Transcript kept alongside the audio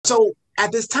So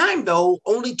at this time, though,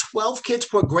 only 12 kids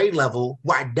per grade level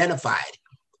were identified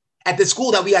at the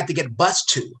school that we had to get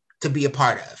bused to be a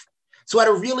part of. So at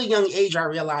a really young age, I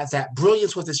realized that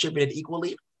brilliance was distributed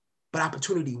equally, but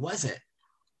opportunity wasn't.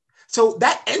 So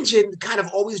that engine kind of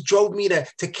always drove me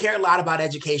to care a lot about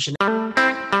education.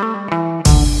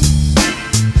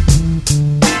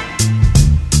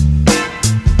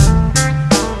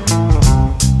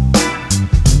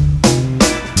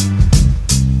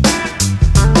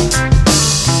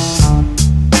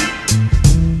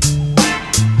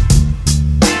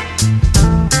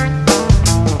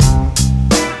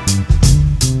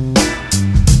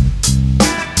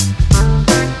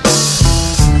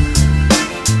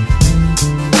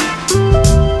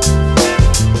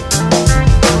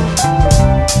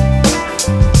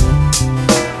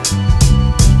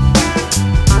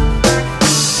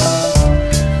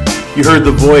 You heard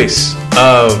the voice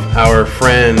of our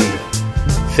friend,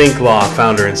 Thinklaw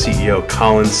founder and CEO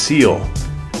Colin Seale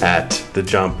at the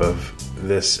jump of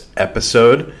this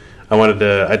episode.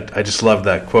 I just loved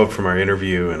that quote from our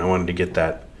interview, and I wanted to get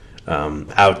that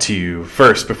out to you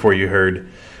first before you heard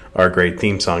our great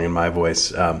theme song in my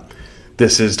voice.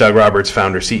 This is Doug Roberts,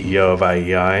 founder, CEO of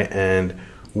IEI, and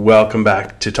welcome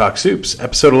back to Talk Soups,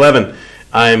 episode 11.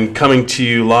 I'm coming to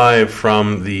you live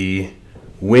from the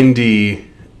windy,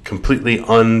 completely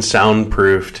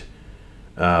unsoundproofed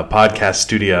podcast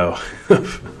studio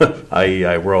of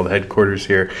IEI World Headquarters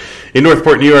here in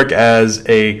Northport, New York, as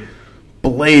a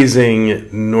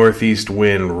blazing northeast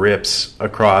wind rips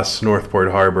across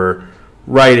Northport Harbor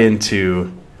right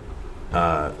into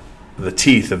the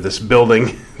teeth of this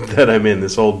building that I'm in,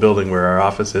 this old building where our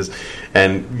office is.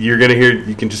 And you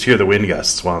can just hear the wind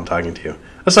gusts while I'm talking to you.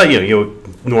 That's not,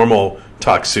 normal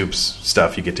Talk Soups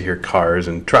stuff. You get to hear cars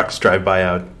and trucks drive by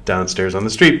out downstairs on the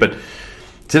street. But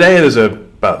today there's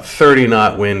about 30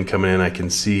 knot wind coming in. I can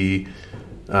see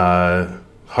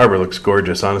harbor looks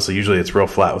gorgeous. Honestly, usually it's real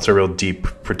flat. It's a real deep,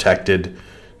 protected,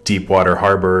 deep water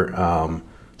harbor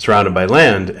surrounded by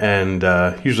land. And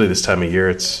usually this time of year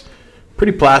it's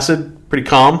pretty placid, pretty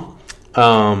calm.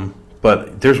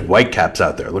 But there's whitecaps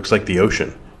out there. It looks like the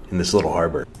ocean in this little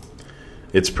harbor.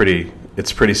 It's pretty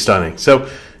stunning. So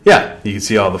yeah, you can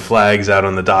see all the flags out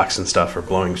on the docks and stuff are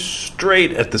blowing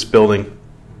straight at this building,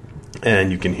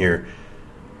 and you can hear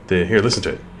listen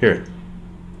to it. Hear it.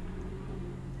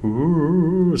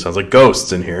 Ooh, it sounds like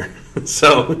ghosts in here.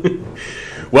 So,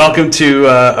 welcome to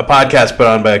a podcast put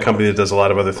on by a company that does a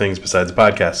lot of other things besides a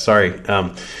podcast. Sorry,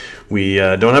 we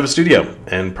don't have a studio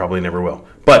and probably never will.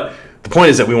 But the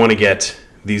point is that we want to get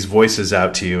these voices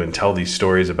out to you and tell these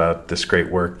stories about this great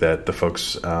work that the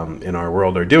folks in our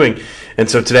world are doing. And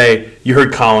so today, you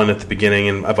heard Colin at the beginning,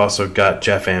 and I've also got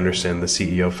Jeff Anderson, the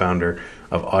CEO, founder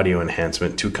of Audio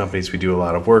Enhancement, two companies we do a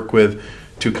lot of work with,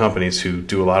 two companies who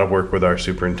do a lot of work with our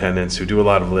superintendents, who do a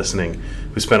lot of listening,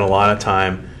 who spend a lot of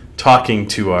time talking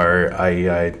to our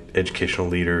IEI educational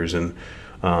leaders and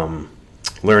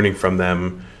learning from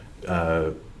them,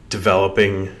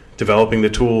 developing the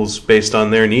tools based on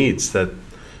their needs.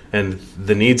 And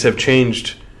the needs have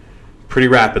changed pretty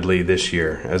rapidly this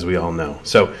year, as we all know.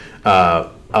 So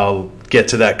I'll get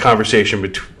to that conversation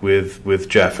with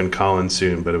Jeff and Colin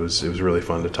soon, but it was really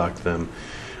fun to talk to them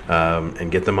and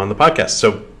get them on the podcast.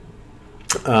 So,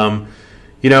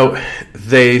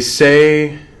 they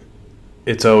say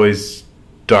it's always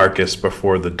darkest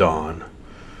before the dawn.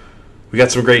 We got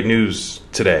some great news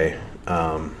today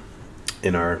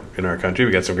in our country.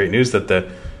 We got some great news that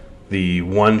the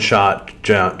one-shot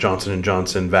Johnson &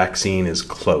 Johnson vaccine is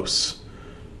close,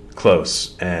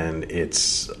 and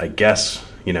it's, I guess,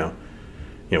 we don't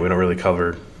really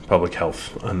cover public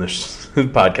health on this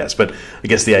podcast, but I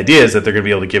guess the idea is that they're going to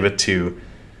be able to give it to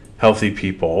healthy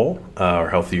people or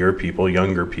healthier people,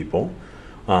 younger people,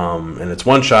 and it's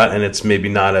one shot, and it's maybe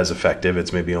not as effective.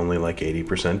 It's maybe only like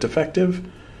 80% effective,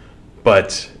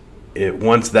 but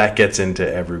once that gets into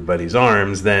everybody's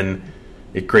arms, then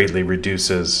it greatly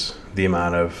reduces the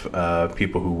amount of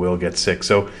people who will get sick.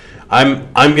 So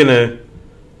I'm gonna,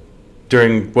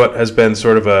 during what has been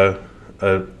sort of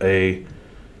a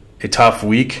tough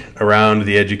week around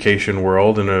the education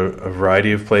world in a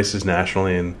variety of places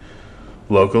nationally and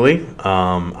locally,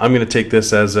 I'm gonna take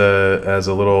this as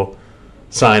a little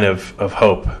sign of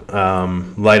hope,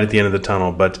 light at the end of the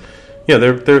tunnel. But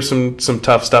there's some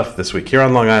tough stuff this week here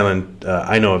on Long Island.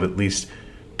 I know of at least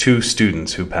 2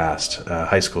 students who passed,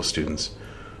 high school students.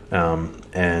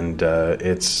 And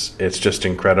it's just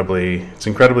incredibly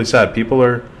sad. People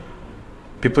are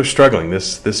struggling.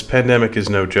 This pandemic is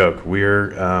no joke.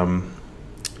 We're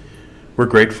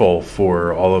grateful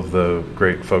for all of the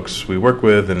great folks we work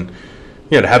with and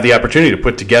to have the opportunity to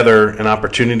put together an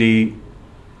opportunity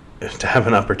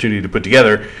to put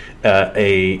together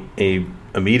a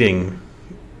meeting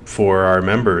for our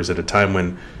members at a time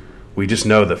when we just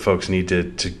know that folks need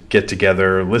to get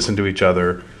together, listen to each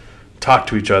other, talk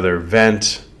to each other,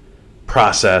 vent,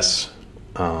 process,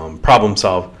 problem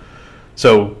solve.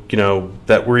 So,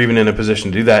 that we're even in a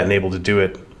position to do that and able to do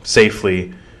it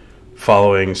safely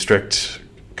following strict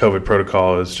COVID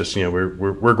protocol is just,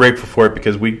 we're grateful for it,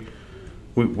 because we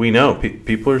know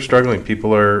people are struggling.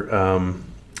 People are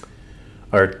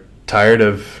tired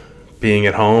of being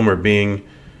at home or being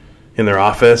in their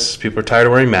office. People are tired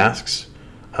of wearing masks.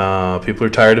 People are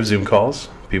tired of Zoom calls.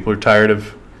 People are tired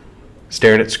of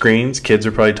staring at screens. Kids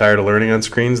are probably tired of learning on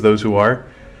screens, those who are.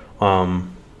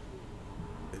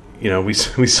 We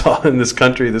saw in this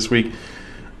country this week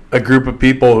a group of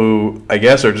people who I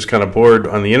guess are just kind of bored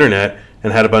on the internet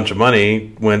and had a bunch of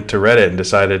money, went to Reddit and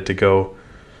decided to go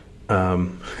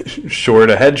short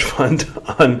a hedge fund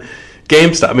on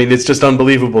GameStop. I mean, it's just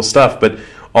unbelievable stuff. But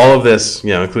all of this,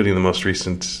 including the most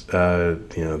recent,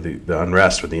 the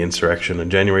unrest with the insurrection on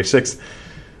January 6th,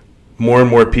 more and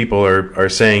more people are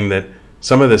saying that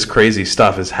some of this crazy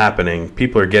stuff is happening.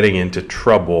 People are getting into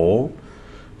trouble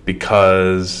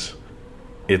because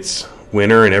it's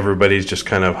winter and everybody's just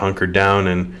kind of hunkered down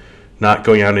and not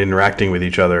going out and interacting with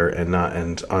each other,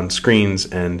 and on screens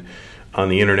and on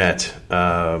the internet,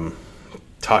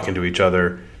 talking to each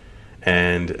other.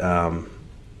 And I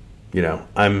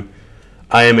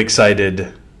am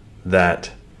excited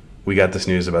that we got this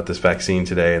news about this vaccine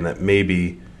today, and that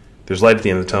maybe there's light at the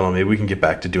end of the tunnel. Maybe we can get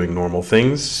back to doing normal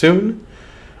things soon.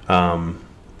 The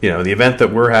event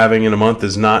that we're having in a month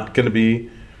is not going to be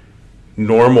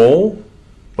normal,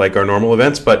 like our normal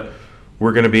events, but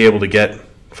we're going to be able to get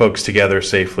folks together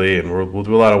safely, and we'll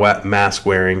do a lot of mask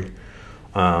wearing,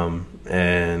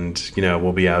 and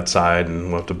we'll be outside and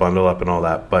we'll have to bundle up and all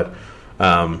that. But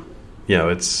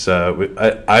it's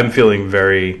I'm feeling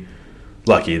very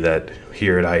lucky that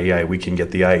here at IEI we can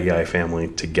get the IEI family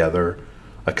together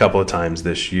a couple of times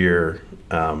this year,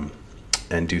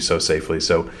 and do so safely.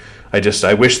 So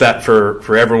I wish that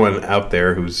for everyone out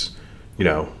there who's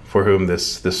for whom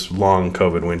this long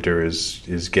COVID winter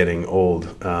is getting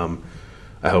old.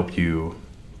 I hope you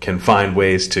can find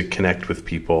ways to connect with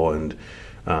people, and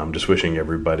just wishing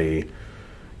everybody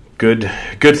good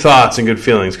thoughts and good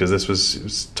feelings, because it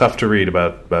was tough to read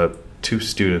about two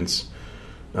students,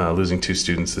 losing two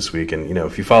students this week. And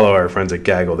if you follow our friends at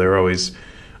Gaggle, they're always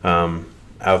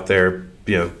out there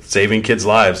saving kids'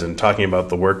 lives and talking about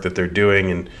the work that they're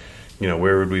doing, and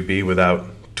where would we be without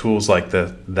tools like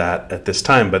that at this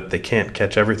time. But they can't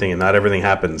catch everything, and not everything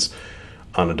happens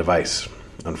on a device,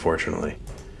 unfortunately.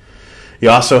 You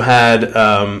also had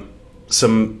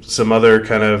some other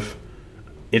kind of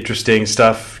interesting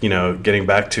stuff, getting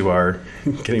back in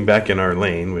our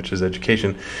lane, which is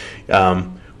education.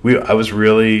 I was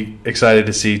really excited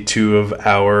to see two of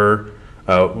our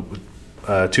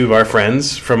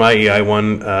friends from IEI.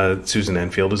 One, Susan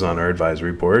Enfield, is on our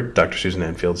advisory board. Dr. Susan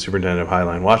Enfield, superintendent of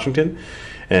Highline, Washington,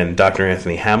 and Dr.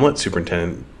 Anthony Hamlet,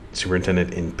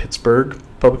 superintendent in Pittsburgh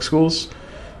Public Schools,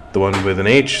 the one with an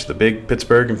H, the big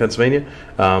Pittsburgh in Pennsylvania,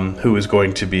 who is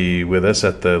going to be with us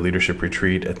at the leadership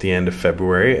retreat at the end of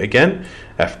February again,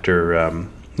 after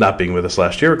not being with us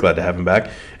last year. We're glad to have him back.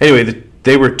 Anyway,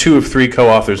 they were two of three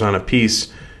co-authors on a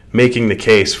piece making the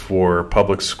case for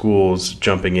public schools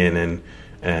jumping in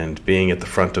and being at the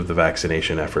front of the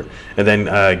vaccination effort. And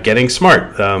then Getting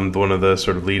Smart, one of the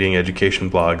sort of leading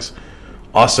education blogs,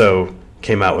 also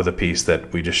came out with a piece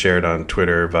that we just shared on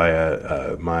Twitter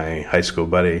via my high school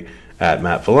buddy at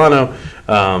Matt Villano,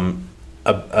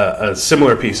 a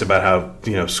similar piece about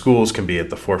how schools can be at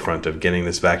the forefront of getting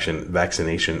this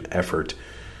vaccination effort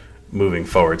moving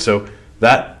forward. So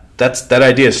that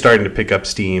idea is starting to pick up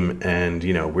steam, and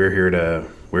we're here to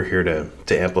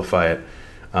amplify it,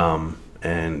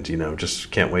 and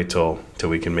just can't wait till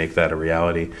we can make that a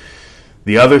reality.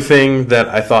 The other thing that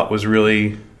I thought was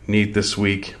really neat this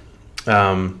week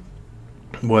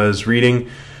was reading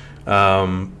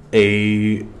a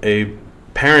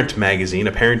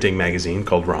parenting magazine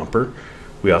called Romper.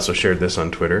 We also shared this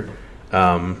on Twitter.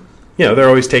 They're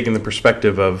always taking the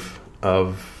perspective of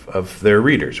their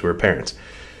readers who are parents.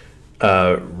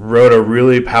 Wrote a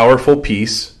really powerful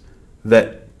piece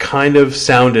that kind of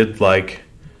sounded like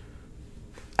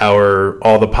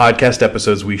all the podcast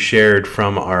episodes we shared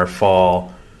from our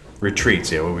fall retreats.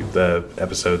 The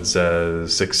episodes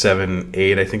 6, 7,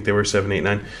 8. I think they were 7, 8,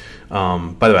 9.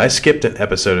 By the way, I skipped an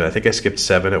episode. I think I skipped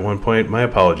 7 at one point. My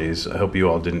apologies. I hope you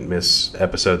all didn't miss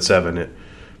episode 7. It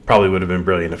probably would have been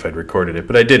brilliant if I'd recorded it,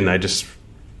 but I didn't. I just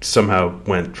somehow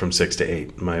went from 6 to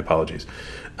 8. My apologies.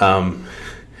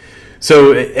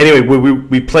 So anyway,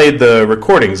 we played the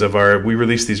recordings of we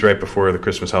released these right before the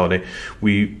Christmas holiday.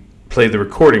 We played the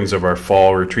recordings of our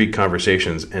fall retreat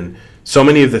conversations, and so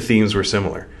many of the themes were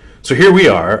similar. So here we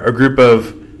are, a group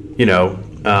of,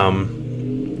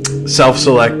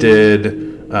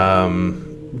 self-selected,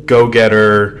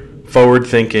 go-getter,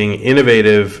 forward-thinking,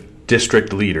 innovative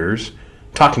district leaders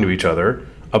talking to each other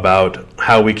about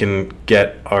how we can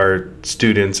get our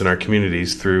students and our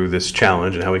communities through this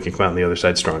challenge and how we can come out on the other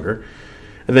side stronger.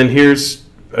 And then here's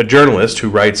a journalist who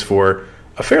writes for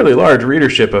a fairly large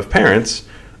readership of parents,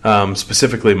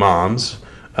 specifically moms,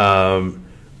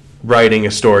 writing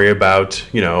a story about,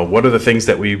 what are the things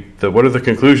what are the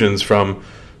conclusions from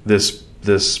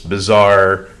this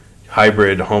bizarre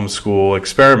hybrid homeschool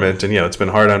experiment. And, it's been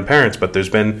hard on parents, but there's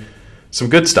been some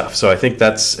good stuff. So I think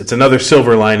it's another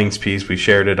silver linings piece. We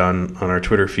shared it on our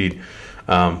Twitter feed.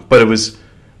 But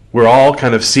we're all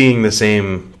kind of seeing the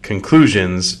same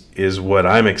conclusions is what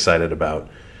I'm excited about.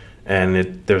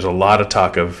 And there's a lot of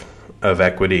talk of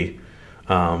equity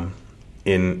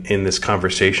in this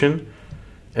conversation.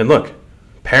 And look,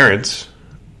 parents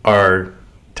are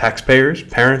taxpayers,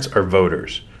 parents are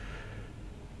voters.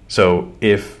 So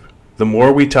if the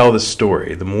more we tell this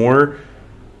story, the more,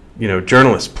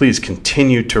 journalists, please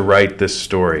continue to write this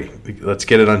story. Let's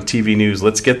get it on TV news.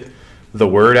 Let's get the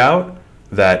word out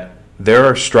that there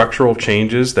are structural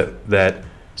changes that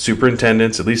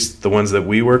superintendents, at least the ones that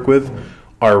we work with,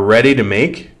 are ready to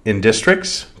make in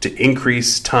districts to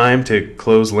increase time to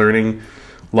close learning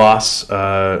loss,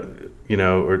 or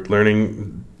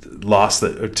learning loss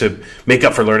to make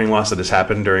up for learning loss that has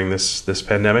happened during this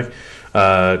pandemic,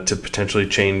 to potentially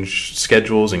change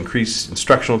schedules, increase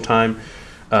instructional time,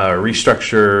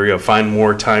 restructure, find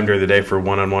more time during the day for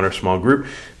one-on-one or small group.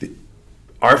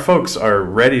 Our folks are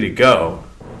ready to go.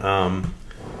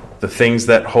 The things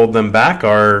that hold them back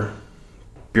are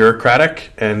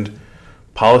bureaucratic and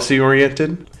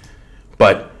policy-oriented.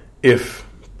 But if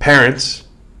parents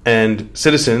and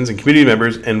citizens and community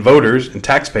members and voters and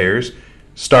taxpayers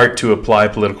start to apply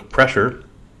political pressure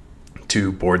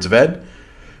to boards of ed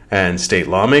and state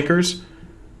lawmakers,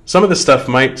 some of this stuff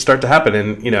might start to happen.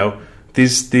 And,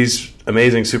 these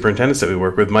amazing superintendents that we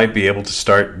work with might be able to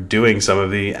start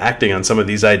acting on some of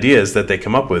these ideas that they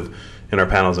come up with in our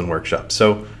panels and workshops.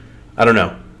 So, I don't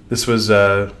know. This was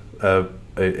a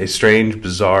strange,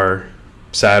 bizarre,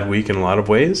 sad week in a lot of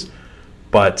ways,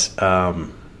 but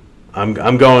I'm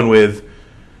going with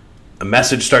a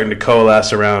message starting to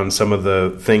coalesce around some of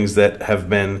the things that have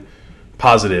been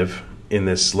positive in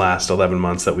this last 11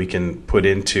 months that we can put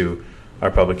into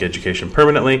our public education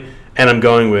permanently. And I'm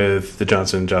going with the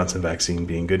Johnson & Johnson vaccine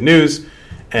being good news.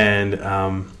 And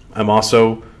I'm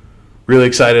also really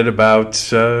excited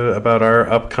about our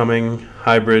upcoming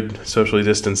hybrid socially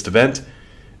distanced event.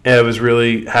 And I was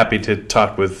really happy to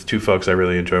talk with two folks I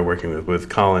really enjoy working with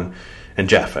Colin and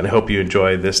Jeff. And I hope you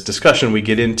enjoy this discussion. We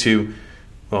get into,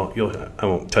 I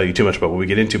won't tell you too much about what we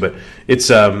get into, but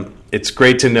it's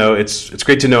great to know. It's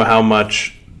great to know how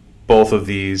much both of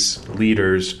these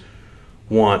leaders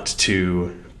want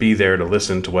to be there to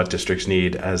listen to what districts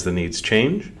need as the needs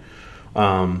change.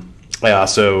 I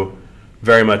also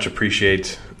very much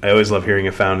appreciate. I always love hearing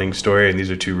a founding story, and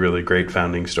these are two really great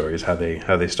founding stories. How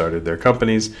they started their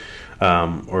companies,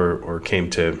 or came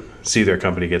to see their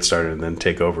company get started and then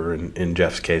take over. In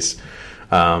Jeff's case,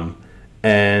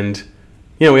 and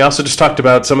we also just talked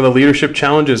about some of the leadership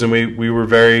challenges, and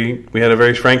we had a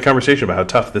very frank conversation about how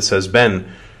tough this has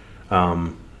been.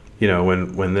 When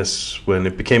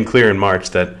it became clear in March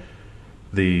that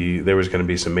there was going to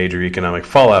be some major economic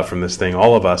fallout from this thing,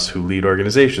 all of us who lead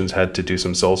organizations had to do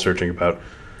some soul searching about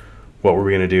what were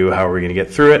we going to do, how were we going to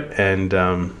get through it, and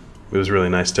it was really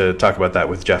nice to talk about that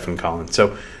with Jeff and Colin.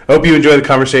 So I hope you enjoy the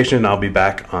conversation, and I'll be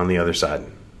back on the other side.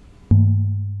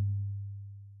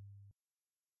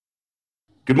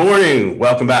 Good morning.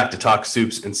 Welcome back to Talk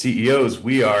Soups and CEOs.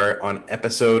 We are on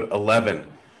episode 11.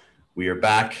 We are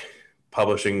back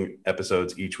publishing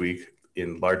episodes each week,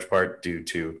 in large part due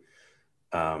to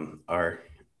our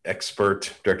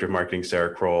expert director of marketing,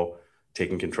 Sarah Kroll,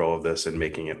 taking control of this and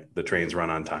making the trains run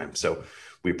on time. So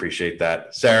we appreciate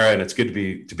that, Sarah, and it's good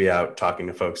to be out talking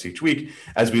to folks each week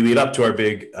as we lead up to our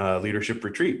big leadership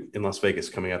retreat in Las Vegas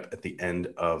coming up at the end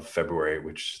of February,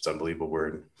 which it's unbelievable. We're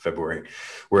in February.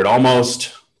 We're at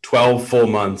almost 12 full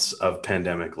months of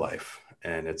pandemic life,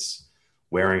 and it's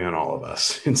wearing on all of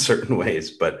us in certain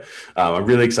ways. But I'm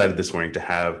really excited this morning to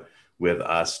have with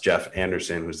us Jeff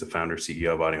Anderson, who's the founder,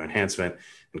 CEO of Audio Enhancement,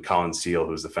 and Colin Seale,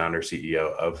 who's the founder,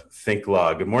 CEO of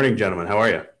Thinklaw. Good morning, gentlemen. How are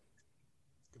you?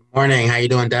 Good morning. How you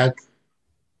doing, Doug?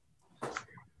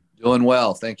 Doing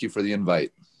well. Thank you for the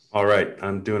invite. All right.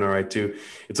 I'm doing all right too.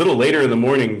 It's a little later in the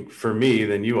morning for me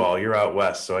than you all. You're out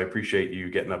west, so I appreciate you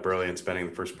getting up early and spending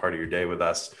the first part of your day with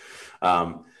us.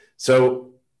 So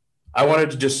I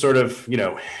wanted to just sort of,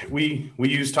 we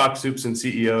use Talk Soups and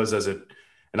CEOs as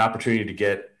an opportunity to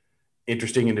get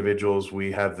interesting individuals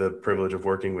we have the privilege of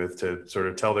working with to sort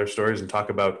of tell their stories and talk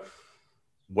about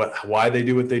why they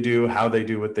do what they do, how they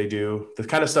do what they do, the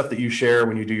kind of stuff that you share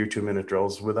when you do your 2-minute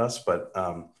drills with us. But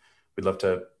we'd love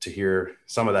to hear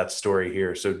some of that story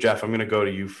here. So Jeff, I'm going to go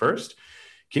to you first.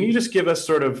 Can you just give us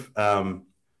sort of,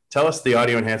 tell us the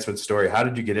audio enhancement story? How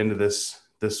did you get into this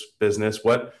business?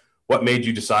 What made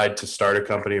you decide to start a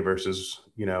company versus,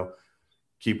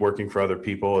 keep working for other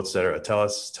people, et cetera? Tell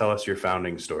us your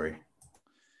founding story.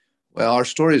 Well, our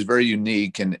story is very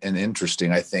unique and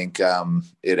interesting. I think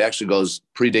it actually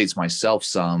predates myself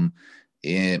some.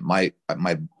 My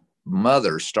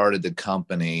mother started the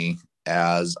company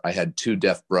as I had 2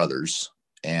 deaf brothers,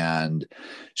 and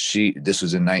this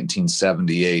was in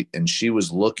 1978, and she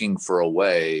was looking for a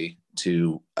way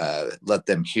to let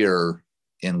them hear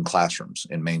in classrooms,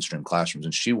 in mainstream classrooms.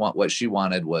 And what she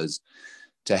wanted was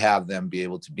to have them be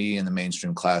able to be in the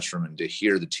mainstream classroom and to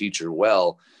hear the teacher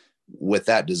well. With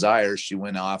that desire, she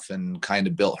went off and kind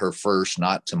of built her first,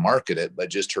 not to market it, but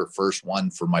just her first one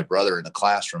for my brother in the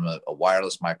classroom, a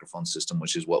wireless microphone system,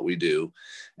 which is what we do,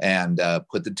 and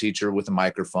put the teacher with a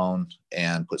microphone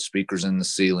and put speakers in the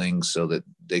ceiling so that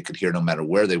they could hear no matter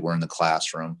where they were in the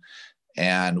classroom.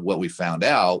 And what we found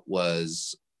out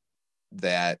was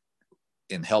that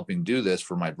in helping do this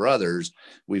for my brothers,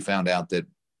 we found out that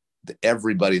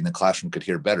everybody in the classroom could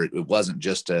hear better. It wasn't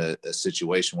just a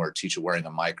situation where a teacher wearing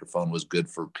a microphone was good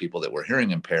for people that were hearing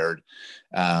impaired,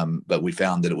 but we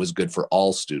found that it was good for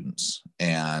all students.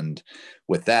 And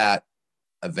with that,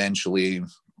 eventually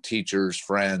teachers,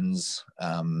 friends,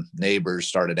 neighbors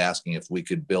started asking if we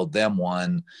could build them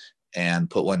one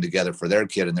and put one together for their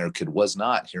kid, and their kid was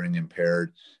not hearing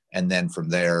impaired. And then from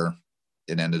there,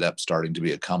 it ended up starting to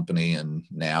be a company, and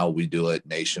now we do it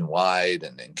nationwide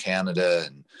and in Canada.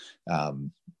 And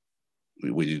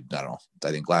we did, I don't know,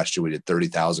 I think last year we did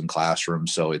 30,000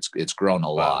 classrooms. So it's grown a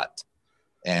lot.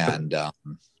 And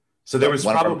so there was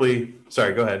probably,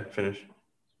 sorry, go ahead, finish.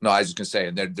 No, I was just going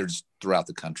to say, they're just throughout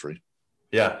the country.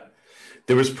 Yeah.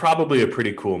 There was probably a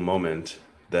pretty cool moment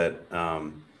that,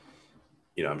 I'm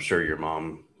sure your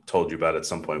mom told you about at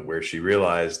some point, where she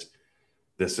realized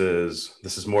this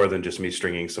is more than just me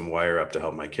stringing some wire up to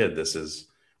help my kid.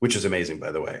 Which is amazing,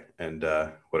 by the way. And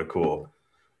what a cool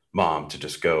mom to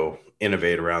just go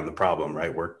innovate around the problem,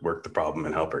 right? Work the problem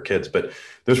and help her kids. But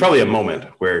there's probably a moment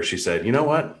where she said, you know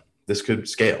what, this could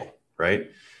scale, right?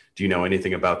 Do you know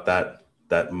anything about that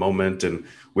moment? And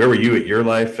where were you at your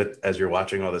life as you're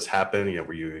watching all this happen?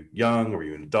 Were you young? Were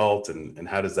you an adult? And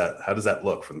how does that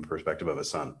look from the perspective of a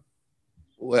son?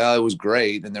 Well, it was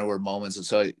great. And there were moments. And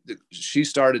so she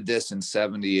started this in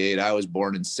 78. I was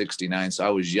born in 69. So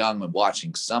I was young and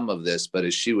watching some of this, but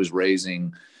as she was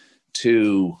raising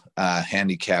 2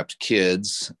 handicapped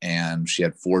kids, and she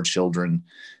had 4 children,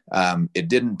 it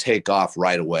didn't take off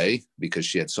right away because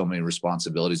she had so many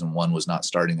responsibilities, and one was not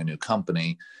starting a new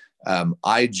company.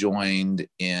 I joined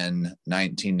in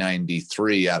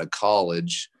 1993 out of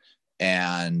college.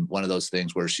 And one of those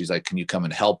things where she's like, can you come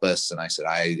and help us? And I said,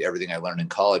 everything I learned in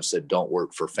college said, don't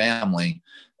work for family.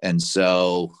 And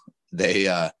so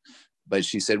but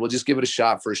she said, well, just give it a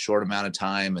shot for a short amount of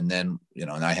time. And then,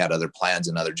 and I had other plans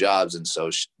and other jobs. And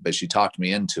so, but she talked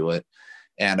me into it,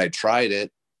 and I tried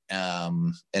it.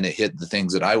 And it hit the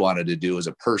things that I wanted to do as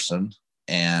a person,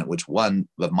 and which one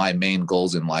of my main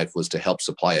goals in life was to help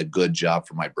supply a good job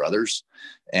for my brothers.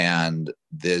 And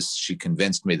she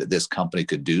convinced me that this company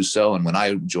could do so. And when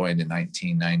I joined in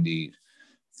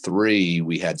 1993,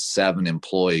 we had 7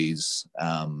 employees,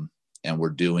 and we're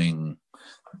doing,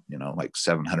 like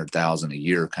 700,000 a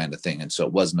year kind of thing. And so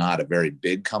it was not a very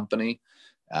big company.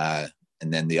 And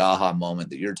then the aha moment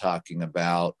that you're talking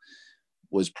about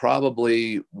was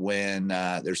probably when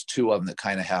there's 2 of them that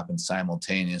kind of happened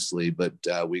simultaneously, but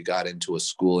we got into a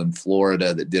school in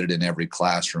Florida that did it in every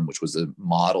classroom, which was a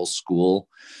model school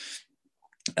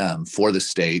for the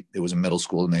state. It was a middle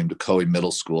school named Ocoee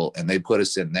Middle School, and they put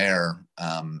us in there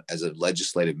as a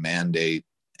legislative mandate.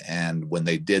 And when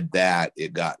they did that,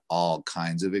 it got all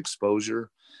kinds of exposure.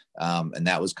 And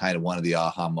that was kind of one of the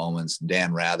aha moments.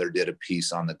 Dan Rather did a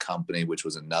piece on the company, which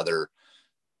was another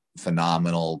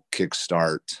phenomenal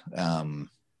kickstart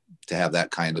to have that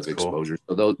kind of exposure.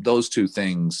 Cool. So those 2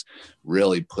 things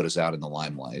really put us out in the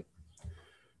limelight.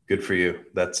 Good for you.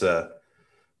 That's a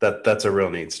real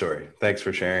neat story. Thanks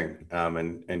for sharing.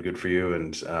 And good for you.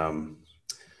 And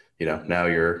now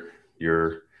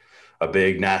you're a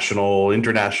big national,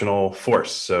 international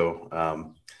force.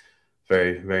 So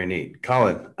very, very neat.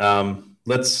 Colin,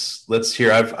 let's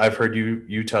hear. I've heard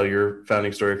you tell your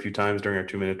founding story a few times during our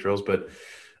 2-minute drills, but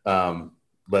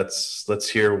let's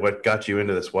hear what got you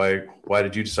into this. Why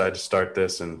did you decide to start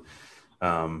this, and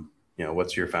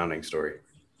what's your founding story?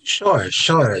 Sure.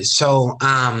 So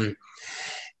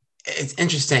it's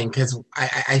interesting because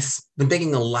I've been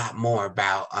thinking a lot more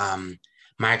about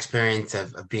my experience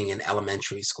of being in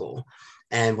elementary school.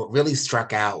 And what really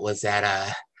struck out was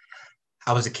that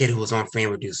I was a kid who was on free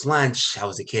and reduced lunch. I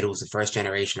was a kid who was the first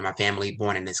generation of my family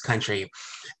born in this country.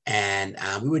 And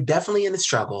we were definitely in the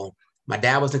struggle. My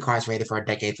dad was incarcerated for a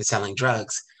decade for selling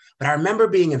drugs. But I remember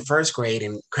being in first grade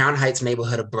in Crown Heights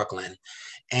neighborhood of Brooklyn.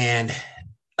 And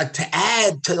like to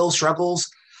add to those struggles,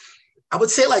 I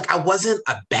would say like I wasn't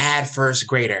a bad first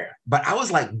grader, but I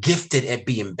was like gifted at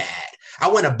being bad. I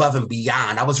went above and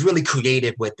beyond. I was really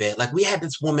creative with it. Like we had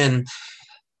this woman,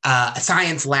 a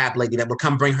science lab lady that would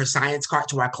come bring her science cart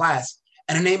to our class.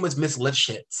 And her name was Miss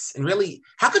Lipschitz. And really,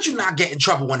 how could you not get in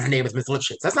trouble when her name is Miss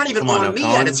Lipschitz? That's not even on me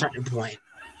at a certain point.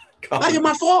 Not even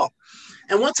my fault.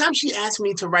 And one time she asked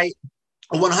me to write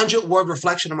a 100-word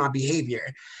reflection on my behavior.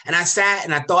 And I sat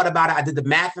and I thought about it. I did the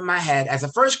math in my head as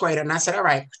a first grader. And I said, all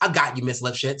right, I got you, Miss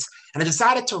Lipschitz. And I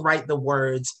decided to write the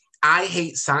words, I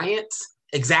hate science,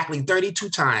 exactly 32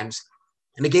 times.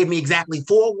 And it gave me exactly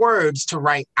 4 words to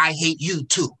write, I hate you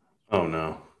too. Oh,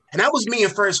 no. And that was me in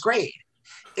first grade.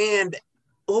 And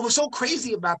what was so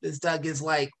crazy about this, Doug, is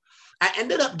like, I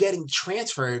ended up getting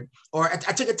transferred, or I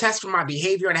took a test for my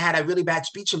behavior and I had a really bad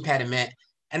speech impediment.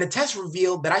 And the test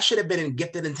revealed that I should have been in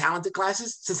gifted and talented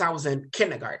classes since I was in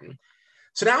kindergarten.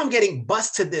 So now I'm getting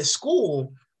bused to this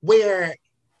school where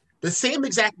the same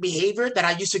exact behavior that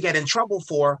I used to get in trouble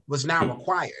for was now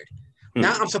required.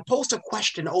 Now I'm supposed to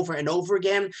question over and over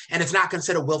again, and it's not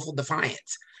considered willful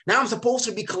defiance. Now I'm supposed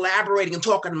to be collaborating and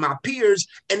talking to my peers,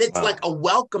 and it's like a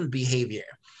welcome behavior.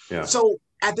 Yeah. So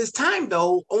at this time,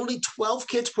 though, only 12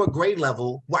 kids per grade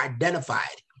level were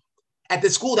identified at the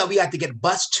school that we had to get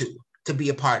bused to be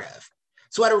a part of.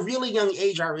 So at a really young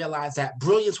age, I realized that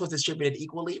brilliance was distributed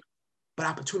equally, but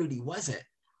opportunity wasn't.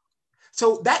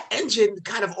 So that engine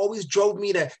kind of always drove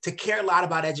me to care a lot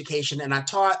about education. And I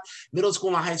taught middle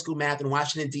school and high school math in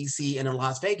Washington, D.C. and in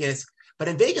Las Vegas. But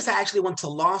in Vegas, I actually went to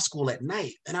law school at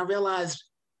night. And I realized,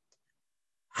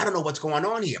 I don't know what's going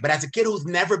on here. But as a kid who's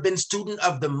never been student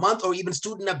of the month or even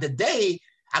student of the day,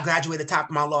 I graduated top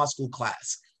of my law school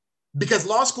class. Because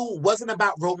law school wasn't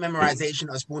about rote memorization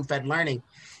or spoon-fed learning.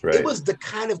 Right. It was the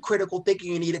kind of critical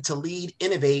thinking you needed to lead,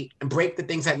 innovate, and break the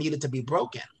things that needed to be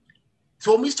broken.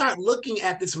 So when we start looking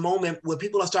at this moment where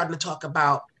people are starting to talk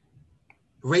about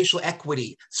racial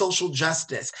equity, social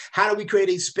justice, how do we create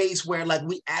a space where like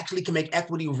we actually can make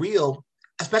equity real,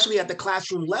 especially at the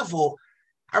classroom level,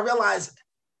 I realized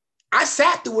I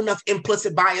sat through enough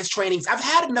implicit bias trainings. I've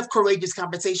had enough courageous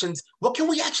conversations. What can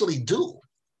we actually do?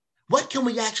 What can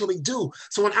we actually do?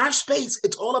 So in our space,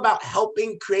 it's all about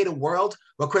helping create a world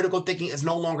where critical thinking is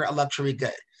no longer a luxury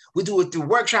good. We do it through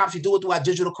workshops. We do it through our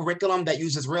digital curriculum that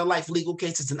uses real life legal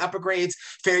cases in upper grades,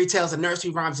 fairy tales and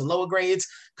nursery rhymes in lower grades.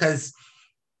 Because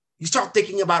you start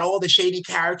thinking about all the shady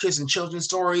characters in children's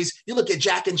stories. You look at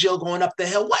Jack and Jill going up the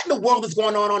hill. What in the world is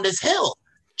going on this hill?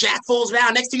 Jack falls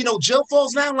down. Next thing you know, Jill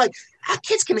falls down. Like our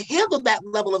kids can handle that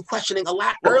level of questioning a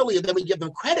lot earlier than we give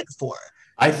them credit for.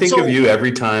 I think of you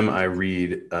every time I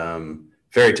read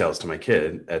fairy tales to my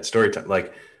kid at story time,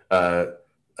 like the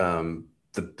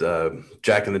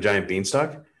Jack and the Giant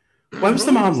Beanstalk. Why was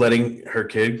the mom letting her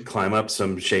kid climb up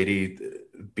some shady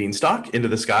beanstalk into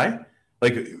the sky?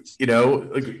 Like, do you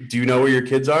know where your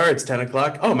kids are? It's 10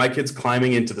 o'clock. Oh, my kid's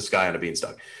climbing into the sky on a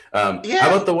beanstalk. How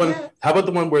about the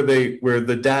one where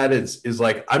the dad is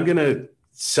like, I'm gonna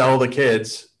sell the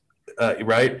kids,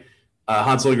 right?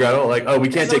 Hansel and Gretel, like, oh, we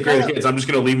can't take care of the kids. I'm just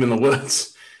going to leave them in the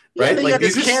woods, right? Yeah, like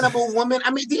this cannibal woman.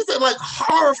 I mean, these are like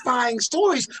horrifying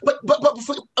stories. But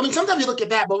sometimes you look at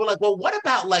that, but we're like, well, what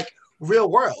about like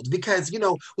real world? Because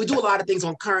we do a lot of things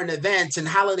on current events and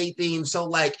holiday themes. So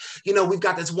like, we've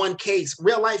got this one case,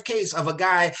 real life case of a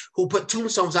guy who put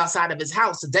tombstones outside of his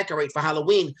house to decorate for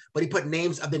Halloween, but he put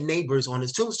names of the neighbors on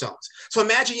his tombstones. So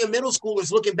imagine your middle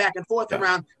schoolers looking back and forth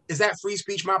around, is that free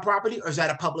speech, my property, or is that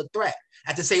a public threat?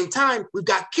 At the same time, we've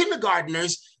got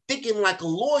kindergartners thinking like a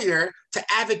lawyer to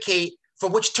advocate for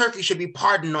which turkey should be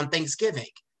pardoned on Thanksgiving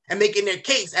and making their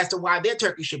case as to why their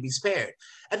turkey should be spared.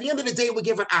 At the end of the day, we're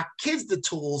giving our kids the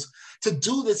tools to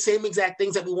do the same exact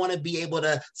things that we want to be able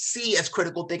to see as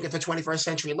critical thinking for 21st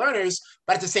century learners.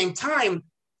 But at the same time,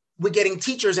 we're getting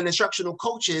teachers and instructional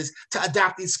coaches to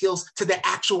adopt these skills to the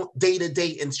actual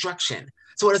day-to-day instruction.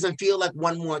 So it doesn't feel like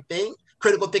one more thing.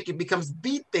 Critical thinking becomes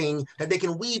the thing that they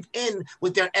can weave in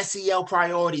with their SEL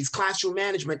priorities, classroom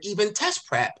management, even test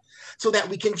prep, so that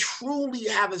we can truly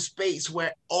have a space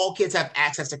where all kids have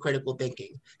access to critical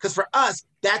thinking. Because for us,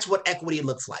 that's what equity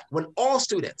looks like. When all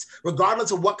students,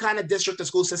 regardless of what kind of district or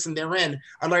school system they're in,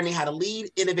 are learning how to lead,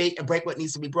 innovate, and break what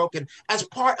needs to be broken as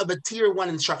part of a tier 1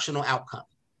 instructional outcome.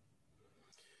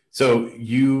 So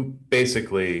you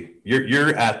basically,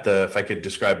 you're at the, if I could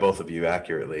describe both of you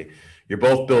accurately, you're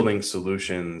both building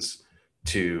solutions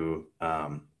to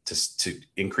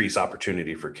increase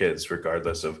opportunity for kids,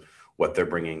 regardless of what they're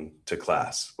bringing to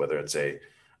class, whether it's a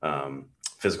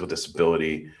physical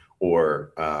disability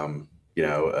or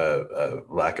a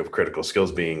lack of critical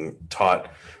skills being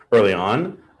taught early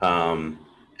on.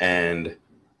 And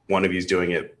one of you is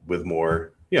doing it with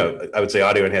more, I would say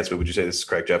audio enhancement. Would you say this is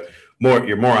correct, Jeff?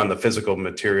 You're more on the physical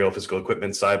material, physical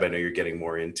equipment side, but I know you're getting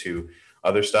more into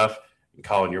other stuff. And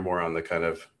Colin, you're more on the kind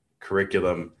of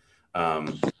curriculum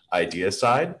idea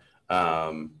side.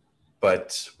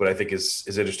 But what I think is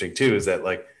interesting too is that,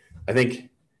 like, I think,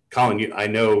 Colin, I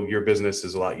know your business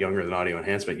is a lot younger than audio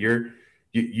enhancement.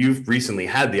 You've recently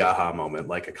had the aha moment,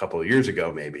 like a couple of years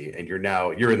ago, maybe, and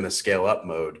you're in the scale up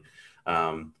mode,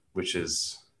 which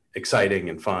is exciting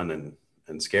and fun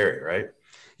and scary, right?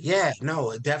 Yeah,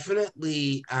 no,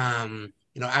 definitely.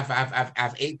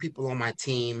 I've 8 people on my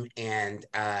team, and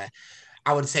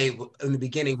I would say in the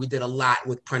beginning we did a lot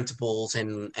with principals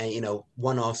and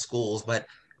one-off schools, but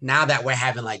now that we're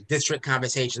having like district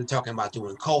conversations, talking about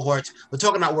doing cohorts, we're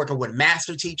talking about working with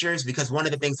master teachers, because one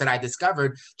of the things that I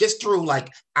discovered just through like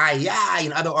IEI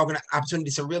and other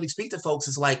opportunities to really speak to folks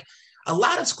is like a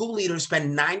lot of school leaders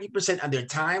spend 90% of their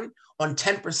time on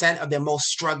 10% of their most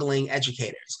struggling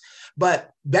educators.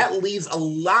 But that leaves a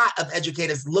lot of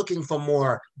educators looking for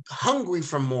more, hungry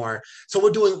for more. So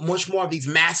we're doing much more of these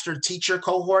master teacher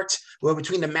cohorts, where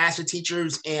between the master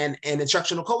teachers and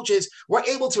instructional coaches, we're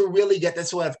able to really get this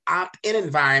sort of opt-in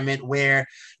environment where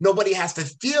nobody has to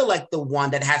feel like the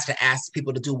one that has to ask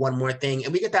people to do one more thing.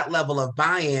 And we get that level of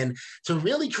buy-in to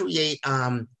really create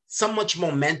so much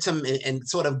momentum and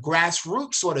sort of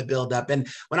grassroots sort of build up. And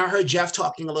when I heard Jeff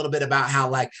talking a little bit about how,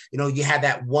 like, you had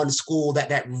that one school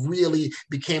that really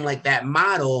became like that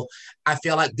model, I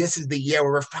feel like this is the year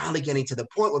where we're finally getting to the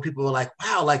point where people are like,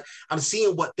 wow, like I'm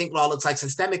seeing what Thinklaw looks like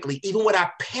systemically, even with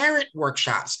our parent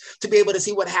workshops, to be able to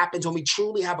see what happens when we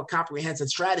truly have a comprehensive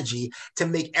strategy to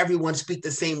make everyone speak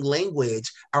the same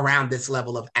language around this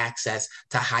level of access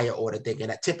to higher order thinking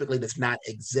that typically does not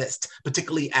exist,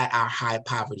 particularly at our high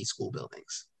poverty school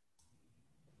buildings.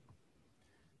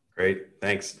 Great,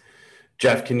 thanks.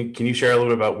 Jeff, can you share a little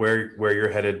bit about where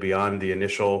you're headed beyond the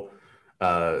initial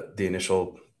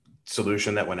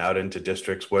solution that went out into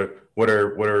districts? What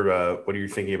are you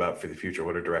thinking about for the future?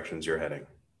 What are directions you're heading?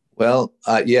 Well,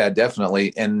 yeah,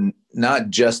 definitely. And not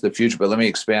just the future, but let me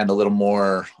expand a little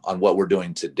more on what we're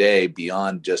doing today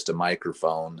beyond just a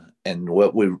microphone. And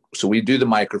so we do the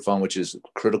microphone, which is a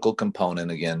critical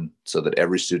component, again, so that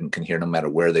every student can hear no matter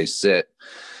where they sit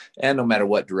and no matter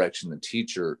what direction the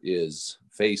teacher is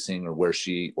facing or where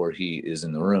she or he is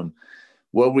in the room.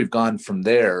 Where we've gone from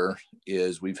there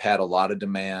is we've had a lot of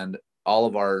demand. All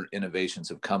of our innovations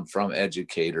have come from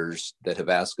educators that have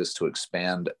asked us to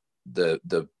expand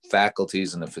the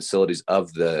faculties and the facilities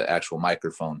of the actual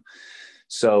microphone.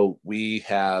 So we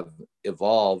have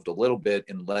evolved a little bit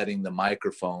in letting the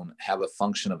microphone have a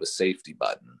function of a safety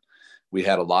button. We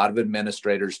had a lot of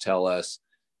administrators tell us,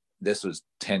 this was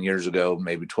 10 years ago,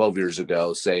 maybe 12 years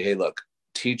ago, say, hey, look,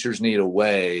 teachers need a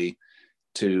way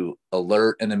to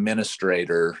alert an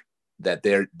administrator that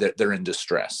they're in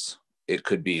distress. It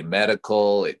could be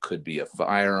medical, it could be a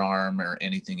firearm or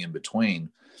anything in between.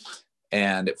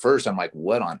 And at first I'm like,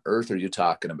 what on earth are you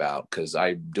talking about? Because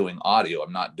I'm doing audio,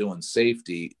 I'm not doing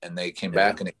safety. And they came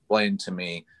back and explained to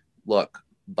me, look,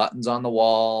 buttons on the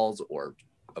walls or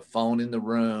a phone in the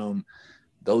room,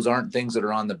 those aren't things that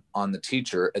are on the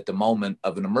teacher at the moment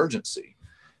of an emergency.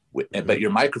 But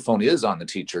your microphone is on the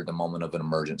teacher at the moment of an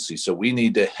emergency. So we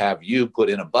need to have you put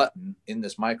in a button in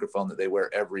this microphone that they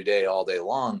wear every day, all day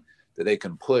long, that they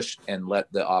can push and let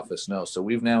the office know. So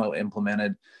we've now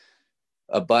implemented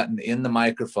a button in the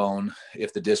microphone,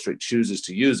 if the district chooses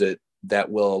to use it,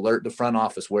 that will alert the front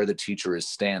office where the teacher is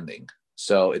standing.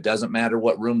 So it doesn't matter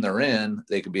what room they're in.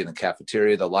 They could be in the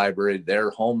cafeteria, the library,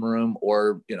 their homeroom,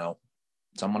 or,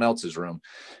 someone else's room.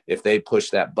 If they push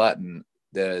that button,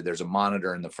 there's a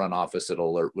monitor in the front office that'll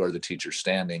alert where the teacher's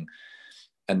standing.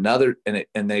 And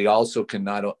they also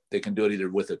they can do it either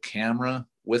with a camera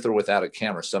with or without a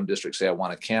camera. Some districts say, I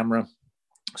want a camera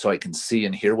so I can see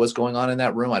and hear what's going on in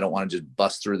that room. I don't want to just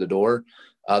bust through the door.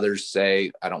 Others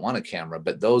say, I don't want a camera.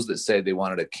 But those that say they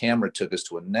wanted a camera took us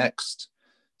to a next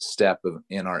step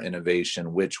in our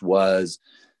innovation, which was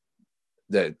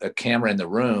a camera in the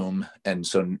room. And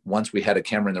so once we had a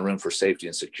camera in the room for safety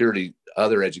and security,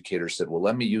 other educators said, well,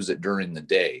 let me use it during the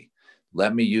day.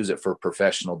 Let me use it for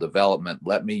professional development.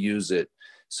 Let me use it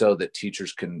so that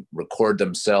teachers can record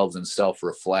themselves and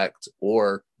self-reflect,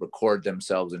 or record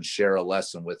themselves and share a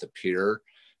lesson with a peer,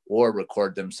 or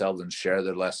record themselves and share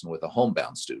their lesson with a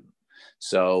homebound student.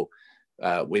 So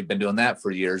we've been doing that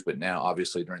for years, but now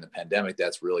obviously during the pandemic,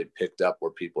 that's really picked up,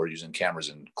 where people are using cameras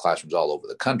in classrooms all over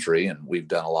the country. And we've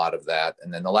done a lot of that.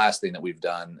 And then the last thing that we've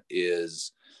done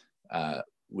is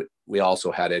we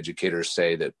also had educators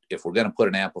say that if we're going to put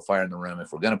an amplifier in the room,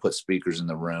 if we're going to put speakers in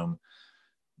the room,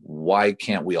 why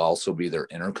can't we also be their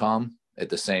intercom at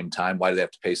the same time? Why do they have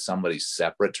to pay somebody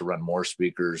separate to run more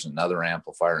speakers, another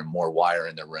amplifier, and more wire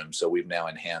in the room? So we've now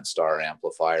enhanced our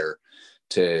amplifier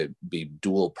to be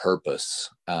dual purpose,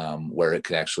 where it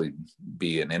could actually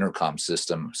be an intercom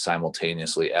system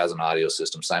simultaneously as an audio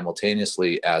system,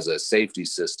 simultaneously as a safety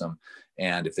system,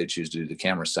 and if they choose to do the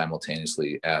camera,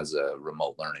 simultaneously as a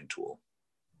remote learning tool.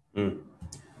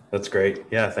 That's great.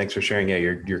 Yeah, thanks for sharing. Yeah,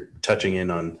 you're touching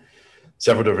in on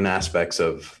several different aspects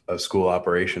of school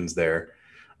operations there,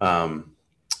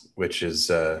 which is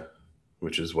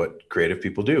what creative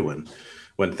people do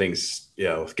when things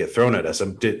get thrown at us.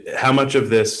 How much of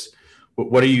this?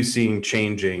 What are you seeing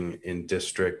changing in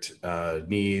district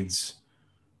needs,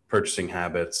 purchasing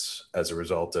habits as a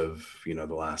result of the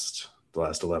last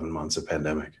 11 months of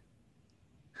pandemic?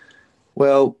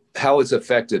 Well, how it's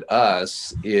affected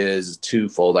us is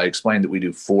twofold. I explained that we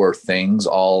do 4 things,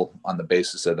 all on the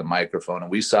basis of the microphone.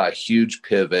 And we saw a huge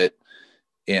pivot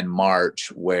in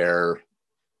March where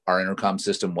our intercom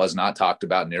system was not talked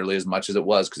about nearly as much as it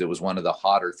was, because it was one of the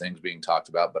hotter things being talked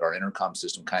about. But our intercom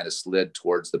system kind of slid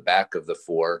towards the back of the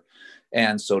 4,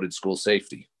 and so did school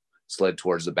safety, slid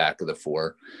towards the back of the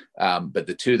 4. But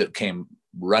the 2 that came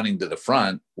running to the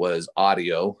front was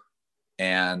audio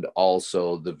and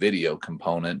also the video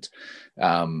component.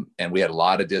 And we had a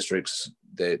lot of districts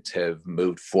that have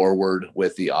moved forward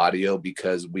with the audio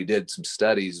because we did some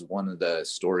studies. One of the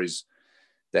stories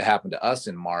that happened to us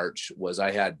in March was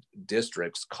I had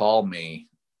districts call me,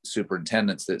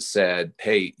 superintendents, that said,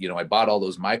 hey, I bought all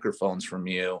those microphones from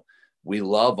you. We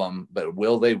love them, but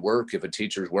will they work if a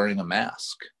teacher's wearing a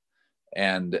mask?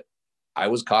 And I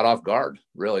was caught off guard,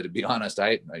 really, to be honest.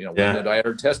 When did I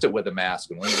ever test it with a mask?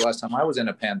 And when was the last time I was in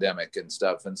a pandemic and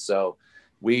stuff? And so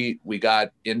we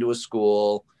got into a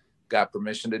school, got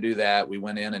permission to do that. We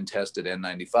went in and tested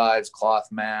N95s, cloth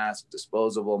masks,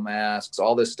 disposable masks,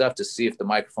 all this stuff to see if the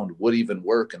microphone would even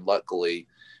work. And luckily,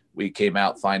 we came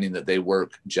out finding that they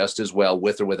work just as well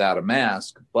with or without a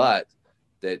mask, but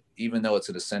that even though it's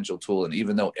an essential tool, and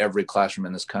even though every classroom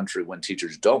in this country, when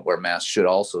teachers don't wear masks, should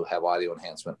also have audio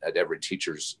enhancement at every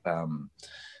teacher's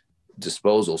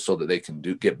disposal so that they can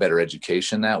get better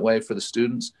education that way for the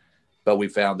students. But we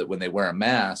found that when they wear a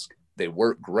mask, they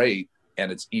work great.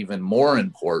 And it's even more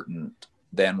important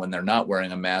than when they're not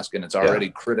wearing a mask, and it's already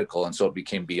critical. And so it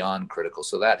became beyond critical.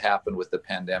 So that happened with the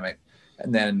pandemic.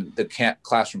 And then the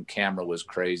classroom camera was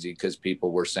crazy because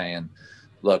people were saying,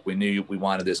 look, we knew we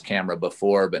wanted this camera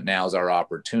before, but now's our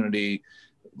opportunity.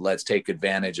 Let's take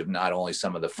advantage of not only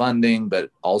some of the funding, but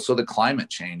also the climate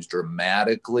change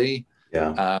dramatically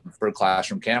for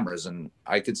classroom cameras. And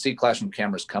I could see classroom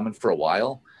cameras coming for a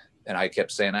while. And I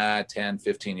kept saying, 10,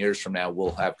 15 years from now,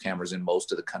 we'll have cameras in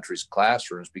most of the country's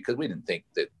classrooms, because we didn't think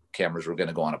that cameras were going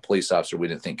to go on a police officer. We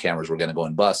didn't think cameras were going to go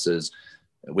in buses.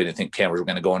 We didn't think cameras were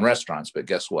going to go in restaurants, but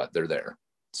guess what? They're there.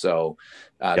 So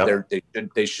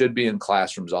they should be in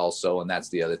classrooms also. And that's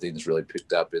the other thing that's really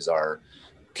picked up is our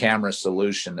camera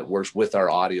solution that works with our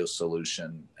audio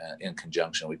solution in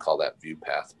conjunction. We call that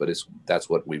ViewPath, but that's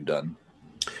what we've done.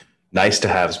 Nice to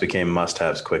haves became must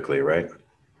haves quickly, right?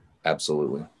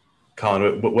 Absolutely.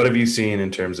 Colin, what have you seen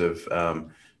in terms of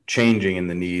changing in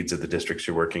the needs of the districts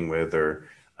you're working with, or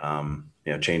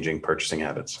changing purchasing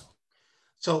habits?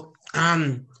 So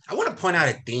I want to point out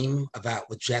a theme about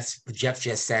what Jeff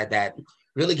just said that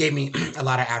really gave me a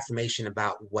lot of affirmation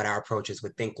about what our approach is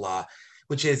with Thinklaw,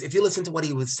 which is, if you listen to what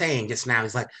he was saying just now,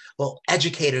 he's like, well,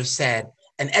 educators said,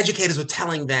 and educators were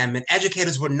telling them, and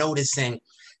educators were noticing.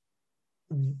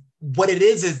 What it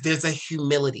is there's a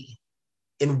humility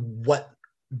in what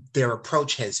their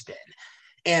approach has been.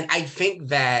 And I think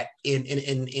that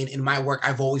in my work,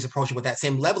 I've always approached it with that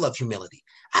same level of humility.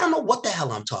 I don't know what the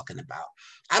hell I'm talking about.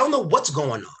 I don't know what's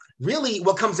going on. Really,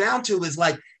 what comes down to is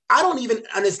like, I don't even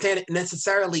understand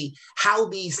necessarily how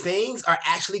these things are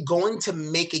actually going to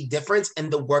make a difference in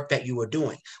the work that you are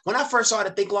doing. When I first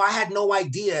started Thinklaw, I had no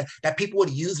idea that people would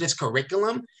use this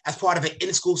curriculum as part of an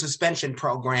in-school suspension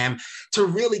program to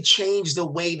really change the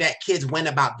way that kids went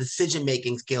about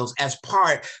decision-making skills as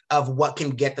part of what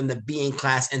can get them to be in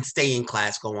class and stay in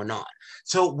class going on.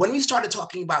 So when we started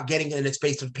talking about getting into the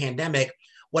space of the pandemic,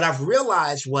 what I've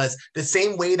realized was the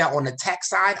same way that on the tech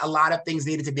side, a lot of things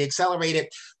needed to be accelerated.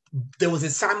 There was a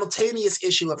simultaneous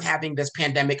issue of having this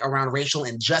pandemic around racial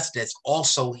injustice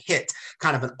also hit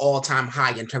kind of an all-time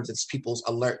high in terms of people's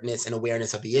alertness and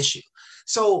awareness of the issue.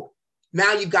 So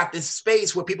now you've got this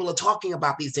space where people are talking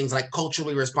about these things like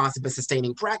culturally responsive and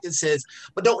sustaining practices,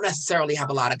 but don't necessarily have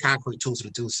a lot of concrete tools to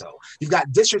do so. You've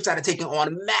got districts that are taking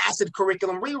on massive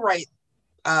curriculum rewrite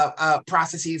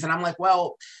processes. And I'm like,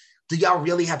 well, do y'all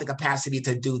really have the capacity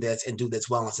to do this and do this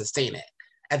well and sustain it?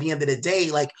 At the end of the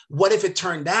day, like, what if it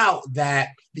turned out that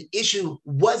the issue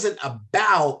wasn't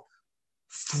about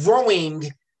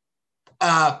throwing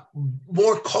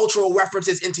more cultural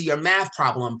references into your math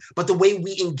problem, but the way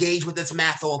we engage with this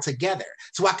math altogether?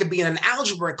 So I could be in an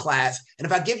algebra class, and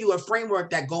if I give you a framework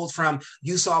that goes from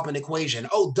you solve an equation,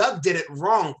 oh, Doug did it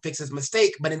wrong, fix his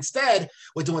mistake, but instead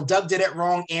we're doing Doug did it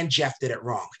wrong and Jeff did it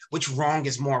wrong. Which wrong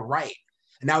is more right?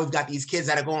 And now we've got these kids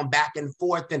that are going back and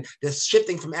forth, and they're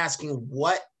shifting from asking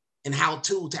what and how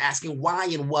to asking why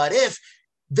and what if.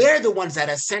 They're the ones that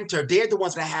are centered. They're the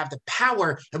ones that have the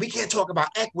power. And we can't talk about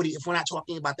equity if we're not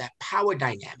talking about that power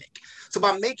dynamic. So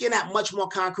by making that much more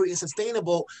concrete and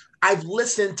sustainable, I've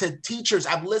listened to teachers,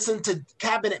 I've listened to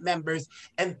cabinet members,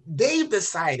 and they've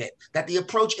decided that the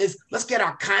approach is, let's get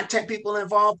our content people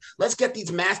involved. Let's get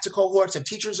these master cohorts of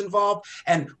teachers involved,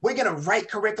 and we're going to write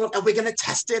curriculum and we're going to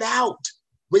test it out.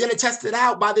 We're going to test it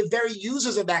out by the very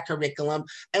users of that curriculum,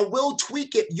 and we'll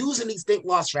tweak it using these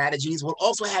Thinklaw strategies. We'll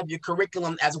also have your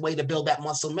curriculum as a way to build that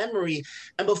muscle memory.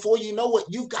 And before you know it,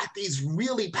 you've got these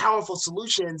really powerful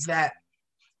solutions that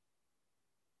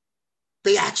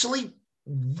they actually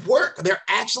work. They're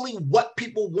actually what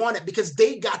people wanted because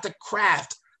they got to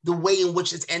craft the way in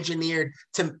which it's engineered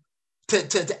to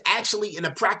actually, in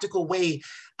a practical way,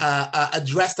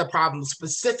 address the problem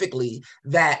specifically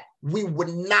that we would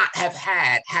not have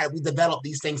had we developed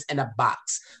these things in a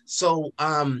box. So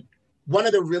one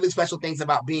of the really special things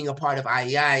about being a part of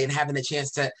IEI and having a chance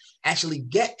to actually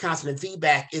get constant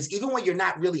feedback is even when you're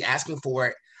not really asking for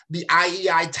it, the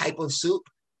IEI type of soup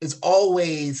is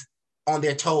always on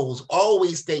their toes,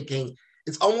 always thinking.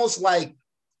 It's almost like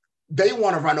they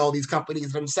want to run all these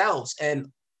companies themselves.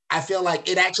 And I feel like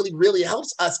it actually really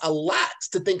helps us a lot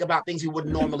to think about things we would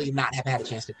normally not have had a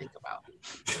chance to think about.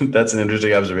 That's an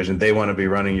interesting observation. They want to be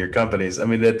running your companies. I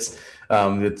mean, it's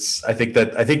I think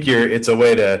it's a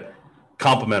way to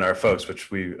compliment our folks,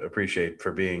 which we appreciate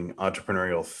for being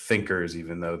entrepreneurial thinkers,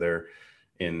 even though they're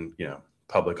in,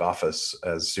 public office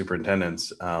as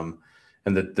superintendents. And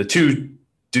the two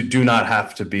do not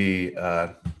have to be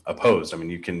opposed. I mean,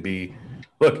 you can be,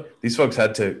 look, these folks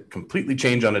had to completely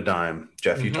change on a dime.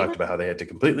 Jeff, you talked about how they had to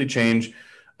completely change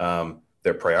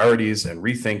their priorities and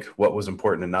rethink what was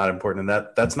important and not important. And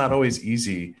that's not always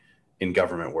easy in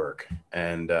government work.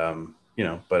 And,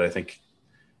 but I think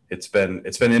it's been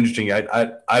interesting.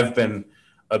 I've been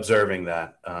observing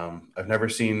that. I've never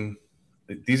seen,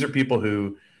 these are people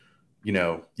who,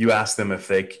 you ask them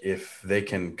if they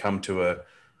can come to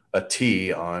a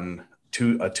T on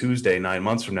a Tuesday 9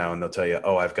 months from now, and they'll tell you,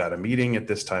 oh, I've got a meeting at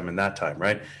this time and that time,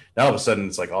 right? Now all of a sudden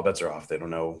it's like all bets are off. They don't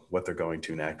know what they're going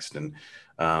to next, and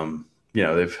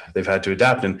they've had to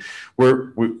adapt. And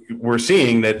we're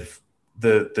seeing that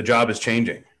the job is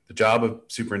changing. The job of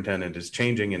superintendent is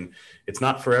changing, and it's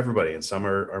not for everybody. And some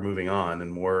are moving on,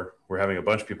 and we're having a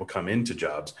bunch of people come into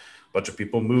jobs, a bunch of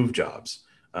people move jobs.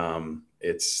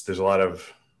 There's a lot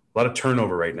of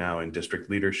turnover right now in district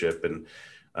leadership, and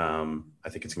I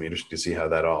think it's gonna be interesting to see how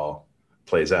that all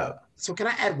plays out. So can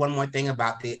I add one more thing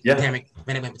about the pandemic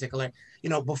in particular?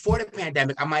 Before the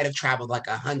pandemic, I might have traveled like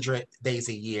 100 days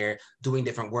a year doing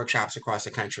different workshops across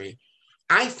the country.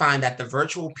 I find that the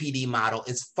virtual PD model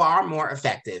is far more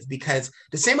effective because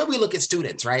the same way we look at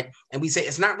students, right? And we say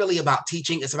it's not really about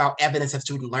teaching, it's about evidence of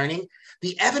student learning.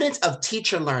 The evidence of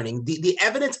teacher learning, the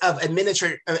evidence of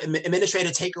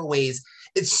administrative takeaways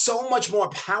is so much more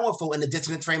powerful in the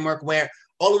dissonance framework, where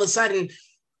all of a sudden,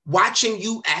 watching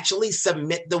you actually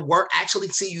submit the work, actually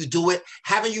see you do it,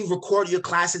 having you record your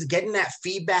classes, getting that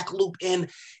feedback loop in,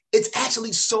 it's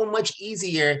actually so much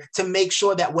easier to make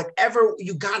sure that whatever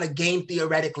you kind of gain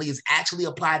theoretically is actually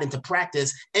applied into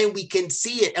practice, and we can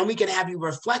see it and we can have you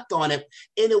reflect on it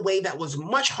in a way that was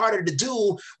much harder to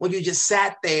do when you just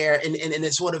sat there in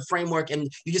this sort of framework and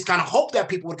you just kind of hope that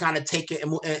people would kind of take it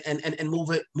and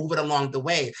move it along the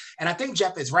way. And I think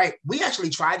Jeff is right. We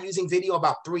actually tried using video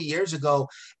about 3 years ago,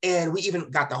 and we even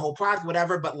got the whole product,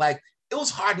 whatever, but like, it was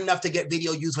hard enough to get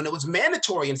video used when it was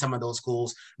mandatory in some of those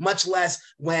schools, much less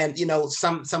when, you know,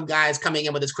 some guys coming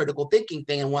in with this critical thinking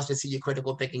thing and wants to see your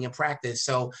critical thinking in practice.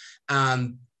 So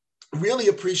really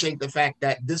appreciate the fact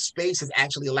that this space has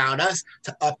actually allowed us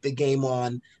to up the game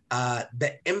on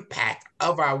the impact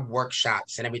of our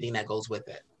workshops and everything that goes with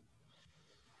it.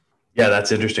 Yeah,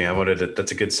 that's interesting.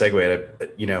 That's a good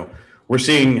segue. You know, we're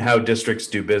seeing how districts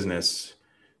do business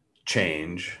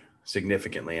change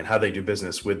significantly, and how they do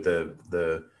business with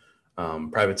the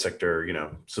private sector, you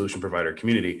know, solution provider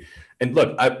community. And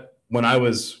look, when I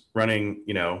was running,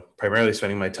 you know, primarily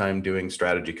spending my time doing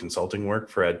strategy consulting work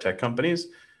for ed tech companies,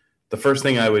 the first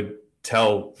thing I would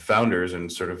tell founders and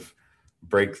sort of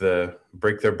break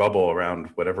their bubble around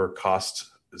whatever cost,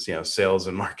 you know, sales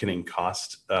and marketing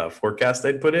cost forecast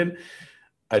they'd put in,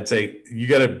 I'd say, you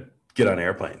got to get on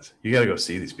airplanes. You got to go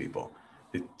see these people.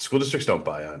 School districts don't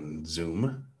buy on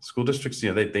Zoom. School districts,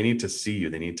 you know, they need to see you.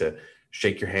 They need to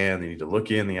shake your hand. They need to look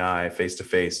you in the eye, face to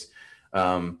face.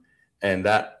 And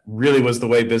that really was the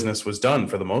way business was done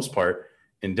for the most part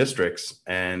in districts.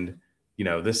 And, you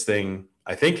know, this thing,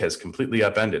 I think, has completely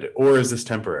upended it. Or is this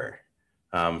temporary?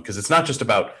 Because it's not just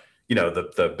about, you know,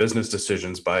 the business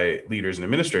decisions by leaders and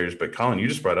administrators, but Colin, you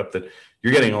just brought up that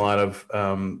you're getting a lot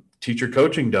of teacher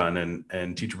coaching done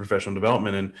and teacher professional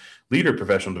development and leader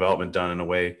professional development done in a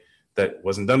way that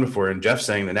wasn't done before. And Jeff's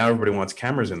saying that now everybody wants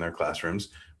cameras in their classrooms,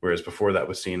 whereas before that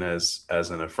was seen as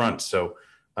an affront. So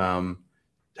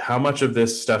how much of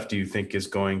this stuff do you think is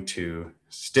going to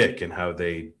stick in how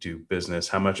they do business?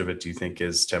 How much of it do you think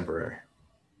is temporary?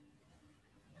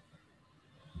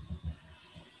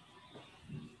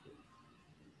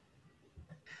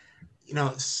 You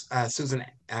know, Susan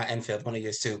Enfield, one of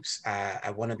your soups,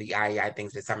 one of the IEI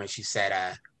things this summer, she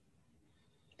said,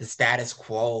 the status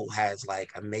quo has like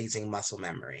amazing muscle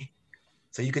memory.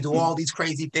 So you could do all these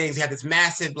crazy things. You have this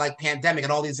massive like pandemic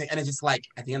and all these things. And it's just like,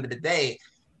 at the end of the day,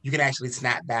 you can actually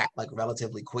snap back like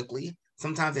relatively quickly.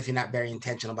 Sometimes if you're not very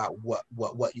intentional about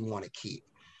what you want to keep.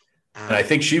 And I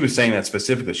think she was saying that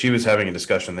specifically. She was having a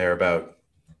discussion there about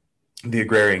the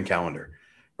agrarian calendar,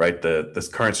 right? The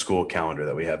current school calendar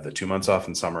that we have, the 2 months off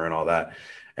in summer and all that.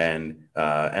 And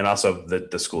also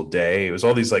the school day. It was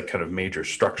all these like kind of major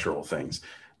structural things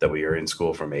that we are in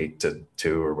school from 8 to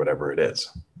 2 or whatever it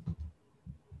is.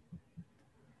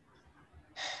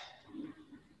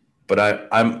 But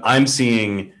I'm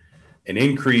seeing an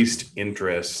increased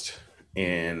interest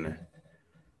in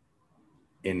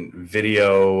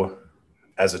video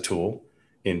as a tool,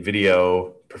 in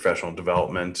video professional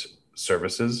development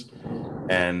services.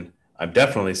 And I'm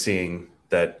definitely seeing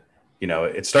that, you know,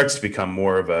 it starts to become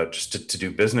more of a, just to do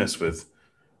business with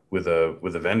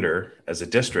a vendor as a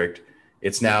district.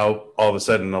 It's now all of a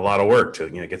sudden a lot of work to,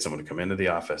 you know, get someone to come into the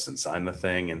office and sign the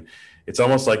thing. And it's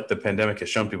almost like the pandemic has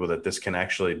shown people that this can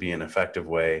actually be an effective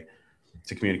way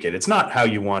to communicate. It's not how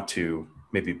you want to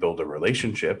maybe build a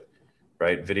relationship,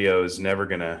 right? Video is never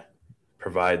going to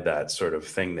provide that sort of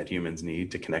thing that humans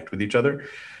need to connect with each other,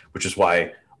 which is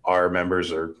why our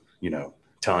members are, you know,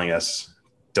 telling us,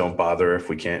 don't bother if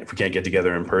we can't get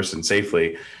together in person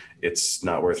safely. It's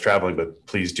not worth traveling, but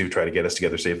please do try to get us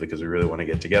together safely because we really want to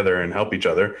get together and help each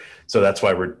other. So that's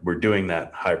why we're doing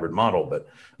that hybrid model. But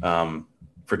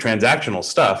for transactional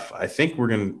stuff, I think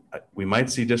we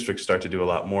might see districts start to do a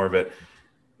lot more of it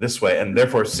this way, and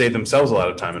therefore save themselves a lot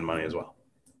of time and money as well.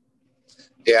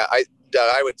 Yeah,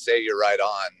 I would say you're right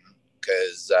on,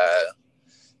 because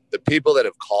the people that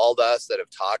have called us, that have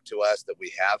talked to us, that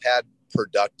we have had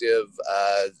productive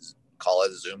call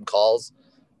it Zoom calls,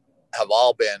 have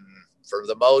all been, for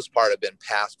the most part, have been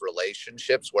past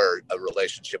relationships where a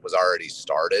relationship was already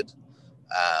started.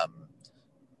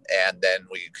 And then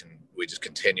we just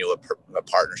continue a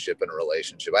partnership and a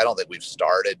relationship. I don't think we've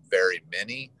started very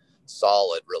many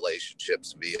solid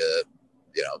relationships via,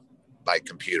 you know, by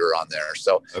computer on there.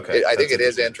 So okay, I think it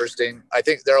is interesting. I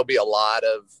think there'll be a lot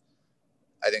of,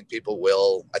 I think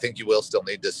you will still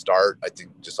need to start. I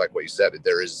think just like what you said,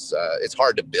 it's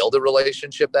hard to build a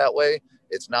relationship that way.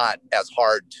 It's not as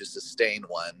hard to sustain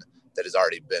one that has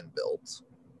already been built.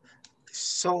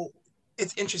 So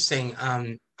it's interesting.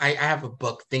 I have a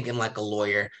book, Thinking Like a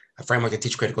Lawyer, a framework to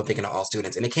teach critical thinking to all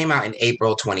students. And it came out in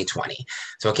April 2020.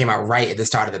 So it came out right at the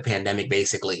start of the pandemic,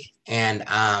 basically. And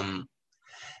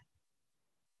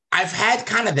I've had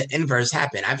kind of the inverse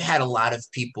happen. I've had a lot of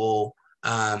people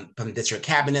from district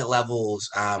cabinet levels,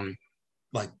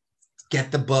 like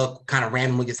get the book, kind of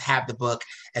randomly just have the book.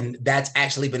 And that's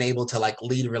actually been able to like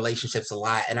lead relationships a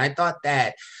lot. And I thought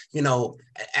that,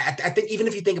 I think even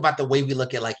if you think about the way we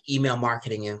look at like email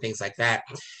marketing and things like that,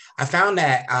 I found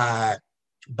that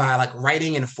by like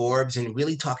writing in Forbes and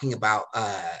really talking about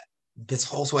this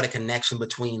whole sort of connection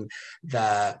between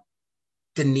the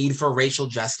need for racial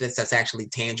justice that's actually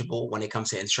tangible when it comes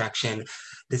to instruction,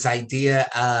 this idea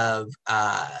of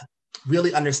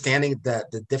really understanding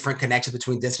the different connections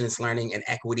between distance learning and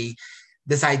equity,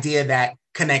 this idea that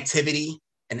connectivity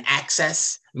and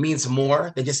access means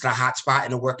more than just a hotspot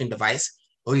and a working device.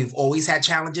 But we've always had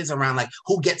challenges around like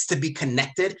who gets to be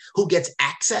connected, who gets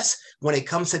access when it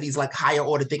comes to these like higher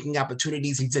order thinking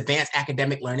opportunities, these advanced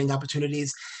academic learning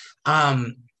opportunities.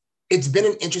 It's been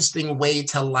an interesting way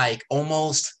to like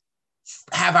almost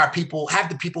have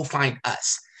the people find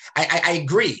us. I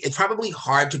agree. It's probably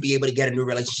hard to be able to get a new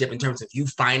relationship in terms of you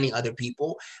finding other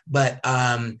people, but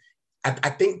I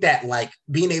think that like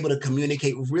being able to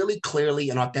communicate really clearly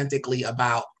and authentically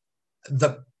about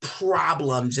the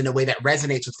problems in a way that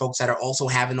resonates with folks that are also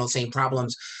having those same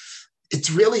problems. It's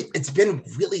been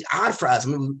really odd for us. I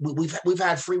mean, we've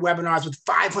had free webinars with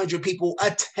 500 people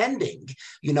attending,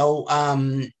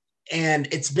 and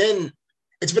it's been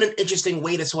an interesting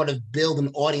way to sort of build an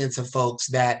audience of folks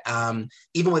that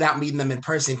even without meeting them in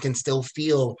person can still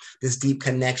feel this deep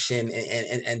connection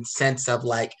and sense of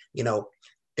like,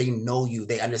 they know you,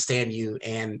 they understand you,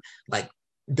 and like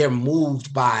they're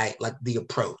moved by like the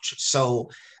approach. So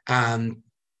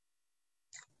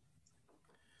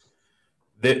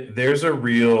there's a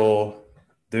real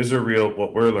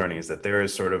what we're learning is that there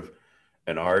is sort of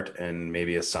an art and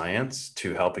maybe a science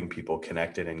to helping people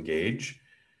connect and engage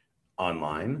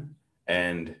online,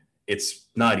 and it's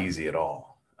not easy at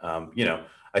all.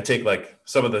 I take like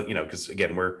some of the, because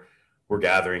again we're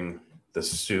gathering the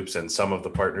soups and some of the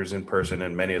partners in person,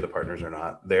 and many of the partners are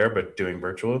not there but doing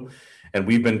virtual, and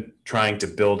we've been trying to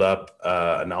build up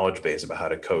a knowledge base about how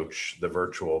to coach the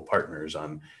virtual partners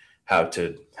on how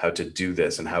to do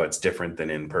this and how it's different than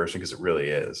in person, because it really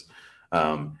is.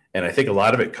 And I think a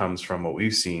lot of it comes from what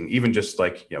we've seen, even just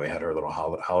like, we had our little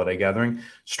holiday gathering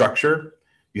structure.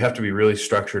 You have to be really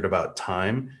structured about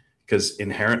time, because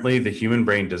inherently the human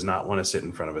brain does not want to sit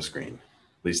in front of a screen.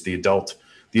 At least the adult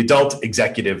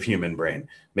executive human brain.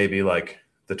 Maybe like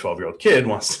the 12-year-old kid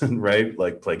wants to, right,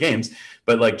 like play games,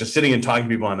 but like just sitting and talking to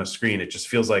people on a screen, it just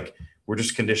feels like we're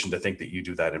just conditioned to think that you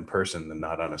do that in person and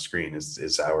not on a screen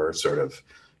is our sort of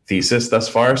thesis thus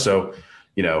far. So,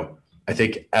 I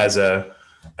think as an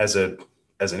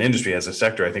industry, as a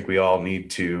sector, I think we all need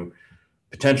to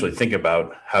potentially think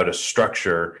about how to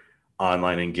structure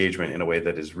online engagement in a way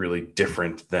that is really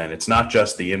different than, it's not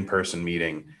just the in-person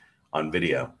meeting on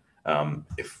video.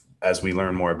 If as we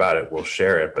learn more about it, we'll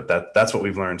share it, but that's what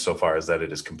we've learned so far, is that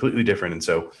it is completely different. And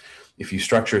so if you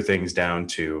structure things down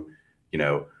to,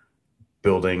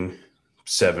 building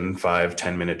 7, 5,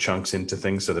 10-minute chunks into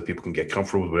things so that people can get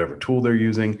comfortable with whatever tool they're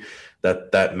using,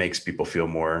 that makes people feel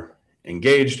more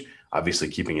engaged, obviously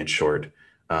keeping it short.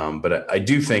 But I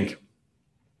do think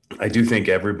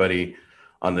everybody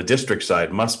on the district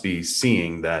side must be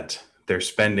seeing that they're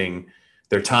spending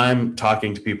their time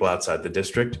talking to people outside the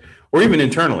district or even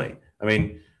internally. I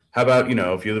mean, how about,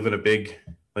 if you live in a big,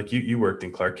 like you worked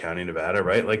in Clark County, Nevada,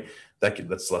 right? Like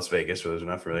that's Las Vegas, for those who are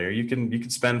not familiar. You can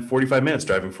spend 45 minutes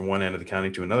driving from one end of the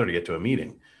county to another to get to a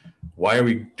meeting. Why are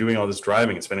we doing all this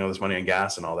driving and spending all this money on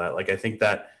gas and all that? Like, I think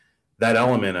that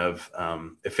element of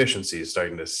efficiency is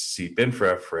starting to seep in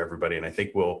for everybody. And I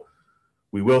think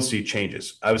we will see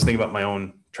changes. I was thinking about my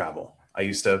own travel. I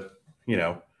used to,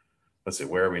 let's see,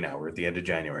 where are we now? We're at the end of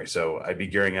January. So I'd be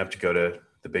gearing up to go to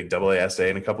the big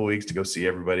AASA in a couple of weeks to go see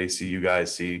everybody, see you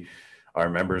guys, see our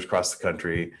members across the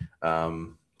country,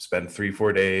 spend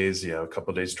 3-4 days, a couple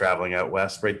of days traveling out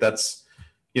west, right? That's,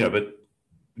 but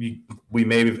we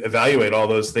may evaluate all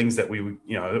those things that we,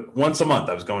 once a month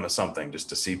I was going to something just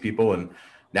to see people. And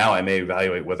now I may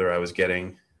evaluate whether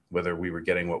we were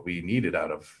getting what we needed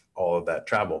out of all of that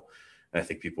travel. And I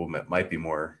think people might be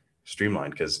more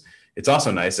streamlined, because it's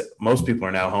also nice. Most people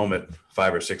are now home at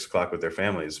 5 or 6 o'clock with their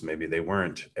families. Maybe they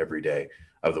weren't every day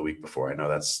of the week before. I know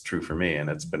that's true for me, and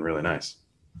it's been really nice.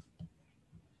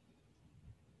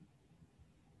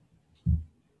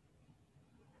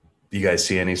 Do you guys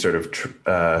see any sort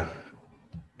of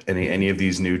any of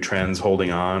these new trends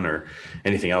holding on, or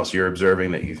anything else you're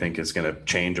observing that you think is going to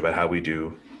change about how we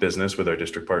do business with our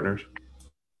district partners?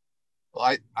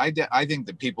 Well, I think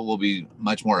that people will be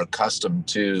much more accustomed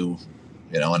to,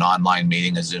 an online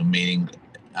meeting, a Zoom meeting.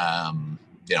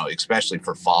 especially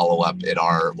for follow-up at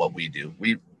what we do.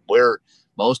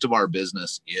 Most of our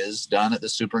business is done at the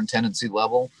superintendency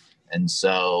level. And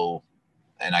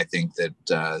I think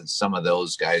that some of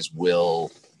those guys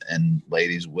and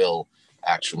ladies will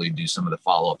actually do some of the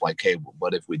follow-up, like, hey,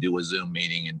 what if we do a Zoom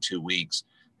meeting in 2 weeks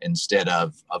instead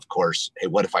of course, hey,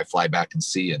 what if I fly back and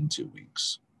see you in 2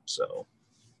 weeks? So,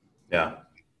 yeah.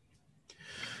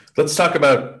 Let's talk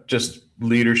about just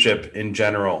leadership in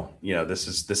general. This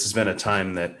has been a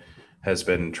time that has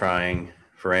been trying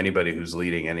for anybody who's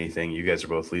leading anything. You guys are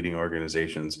both leading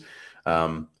organizations.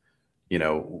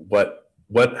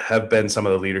 What have been some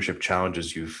of the leadership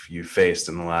challenges you've faced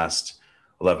in the last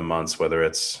 11 months, whether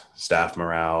it's staff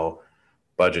morale,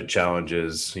 budget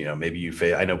challenges,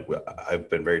 maybe I know I've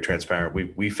been very transparent.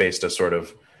 We faced a sort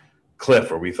of cliff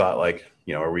where we thought, like,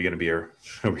 are we going to be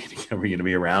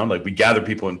around? Like, we gather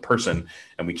people in person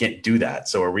and we can't do that.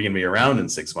 So are we going to be around in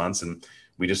 6 months? And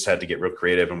we just had to get real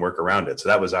creative and work around it. So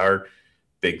that was our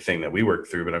big thing that we worked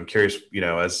through. But I'm curious,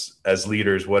 as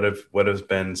leaders, what have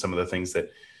been some of the things that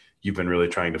you've been really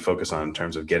trying to focus on in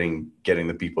terms of getting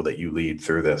the people that you lead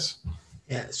through this?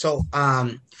 Yeah. So,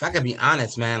 if I could be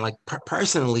honest, man, like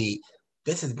personally,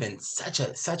 this has been such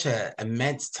a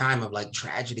immense time of like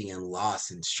tragedy and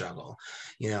loss and struggle.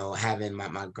 Having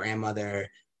my grandmother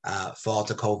fall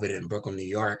to COVID in Brooklyn, New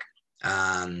York,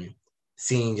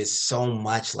 seeing just so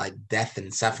much like death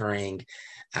and suffering,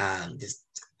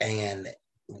 and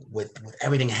with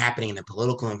everything happening in the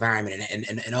political environment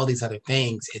and all these other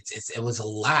things, it was a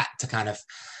lot to kind of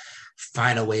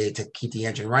find a way to keep the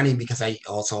engine running, because I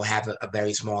also have a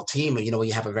very small team. And when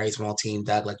you have a very small team,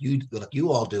 Doug, like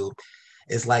you all do,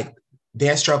 it's like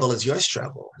their struggle is your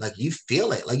struggle. Like, you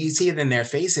feel it, like you see it in their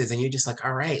faces, and you're just like,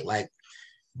 all right, like,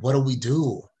 what do we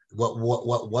do?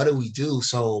 What do we do?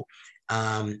 So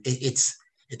it's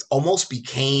almost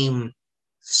became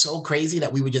so crazy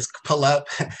that we would just pull up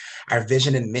our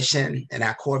vision and mission and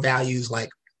our core values like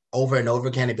over and over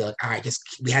again and be like, all right,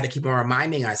 we had to keep on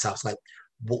reminding ourselves, like,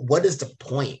 what is the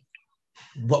point?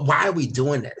 Why are we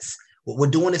doing this? We're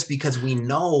doing this because we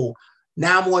know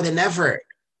now more than ever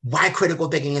why critical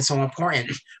thinking is so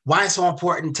important. Why it's so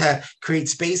important to create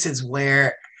spaces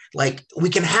where, like, we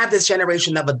can have this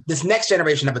next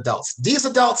generation of adults. These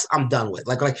adults, I'm done with.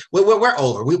 Like we're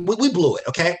over. We blew it,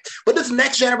 okay? But this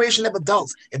next generation of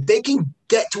adults, if they can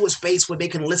get to a space where they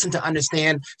can listen to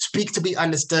understand, speak to be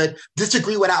understood,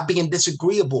 disagree without being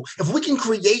disagreeable, if we can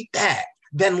create that,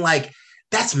 then like,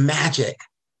 that's magic.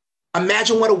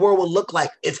 Imagine what a world would look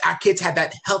like if our kids had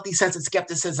that healthy sense of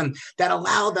skepticism that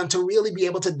allowed them to really be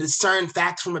able to discern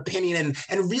facts from opinion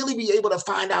and really be able to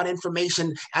find out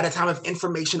information at a time of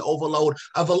information overload,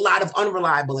 of a lot of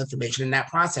unreliable information in that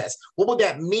process. What would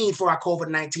that mean for our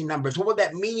COVID-19 numbers? What would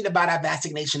that mean about our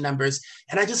vaccination numbers?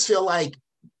 And I just feel like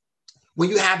when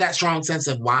you have that strong sense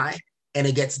of why, and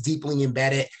it gets deeply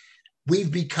embedded,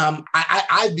 I've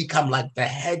become like the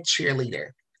head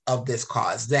cheerleader of this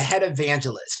cause, the head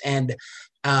evangelist. And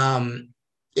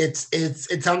it's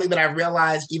something that I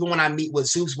realized even when I meet with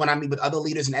Soups, when I meet with other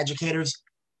leaders and educators,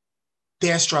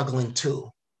 they're struggling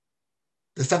too.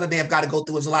 The stuff that they have got to go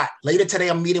through is a lot. Later today,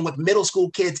 I'm meeting with middle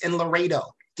school kids in Laredo,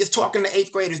 just talking to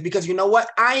 8th graders, because you know what?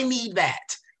 I need that.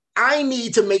 I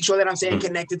need to make sure that I'm staying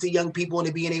connected to young people and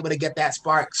to being able to get that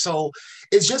spark. So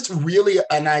it's just really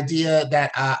an idea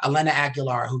that Elena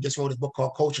Aguilar, who just wrote a book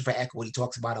called Culture for Equity,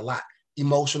 talks about a lot.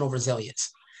 Emotional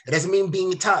resilience. It doesn't mean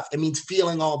being tough. It means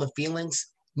feeling all the feelings,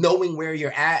 knowing where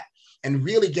you're at, and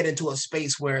really get into a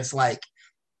space where it's like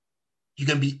you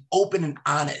can be open and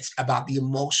honest about the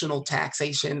emotional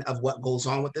taxation of what goes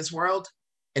on with this world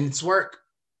and its work,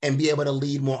 and be able to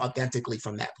lead more authentically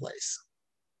from that place.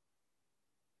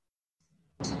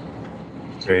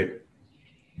 Great.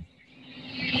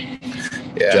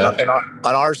 Yeah, and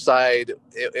on our side,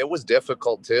 it was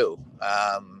difficult too.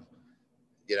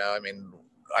 I mean,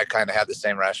 I kind of had the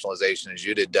same rationalization as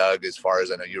you did, Doug, as far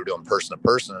as I know you were doing person to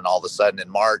person, and all of a sudden in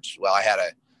March, well, I had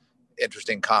an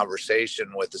interesting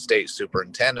conversation with the state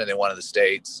superintendent in one of the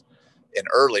states in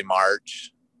early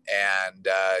March. And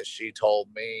she told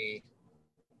me,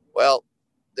 well,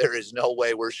 there is no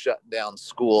way we're shutting down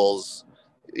schools.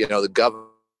 The governor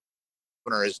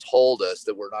has told us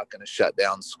that we're not going to shut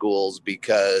down schools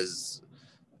because,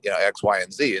 X, Y,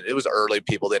 and Z. It was early.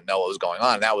 People didn't know what was going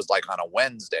on. And that was like on a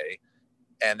Wednesday.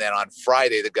 And then on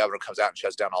Friday, the governor comes out and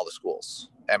shuts down all the schools.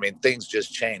 I mean, things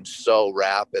just changed so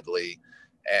rapidly.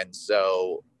 And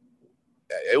so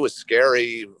it was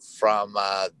scary from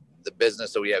the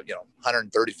business that we have,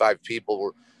 135 people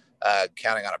were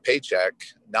counting on a paycheck,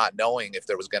 not knowing if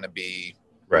there was going to be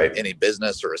any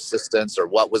business or assistance or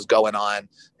what was going on.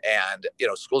 And,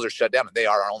 schools are shut down and they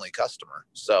are our only customer.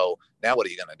 So now what are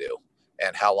you going to do?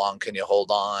 And how long can you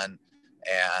hold on?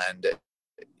 And,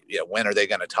 when are they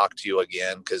going to talk to you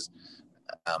again? Because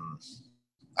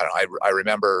I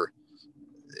remember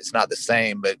it's not the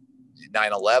same, but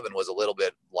 9/11 was a little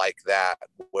bit like that,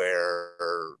 where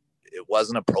it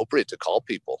wasn't appropriate to call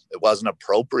people. It wasn't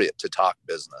appropriate to talk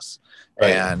business.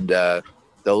 Right. And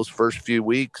those first few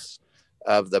weeks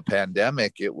of the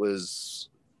pandemic, it was,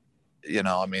 it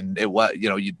was,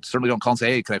 you certainly don't call and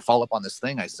say, hey, can I follow up on this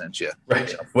thing I sent you?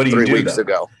 Right. What do you do 3 weeks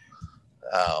ago?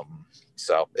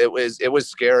 So it was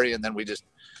scary. And then we just,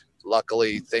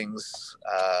 luckily things,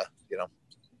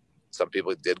 some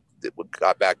people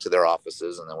got back to their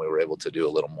offices, and then we were able to do a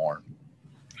little more.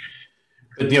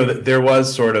 But, there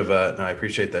was sort of no, I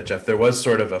appreciate that, Jeff. There was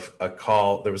sort of a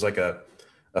call. There was like a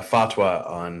fatwa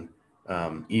on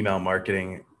email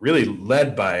marketing, really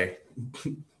led by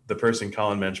the person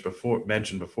Colin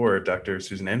mentioned before, Dr.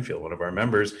 Susan Enfield, one of our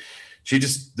members.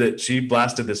 She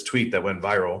blasted this tweet that went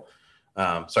viral.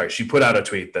 She put out a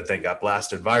tweet that then got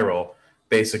blasted viral,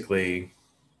 basically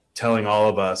telling all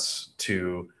of us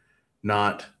to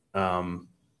not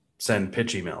send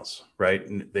pitch emails, right?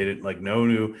 And they didn't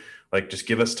just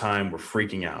give us time. We're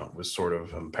freaking out was sort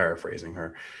of, I'm paraphrasing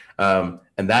her. And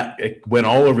that it went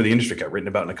all over the industry, got written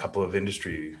about in a couple of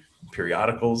industry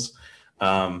periodicals.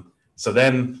 So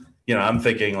then, I'm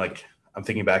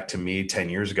thinking back to me 10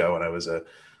 years ago when I was a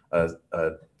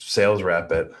sales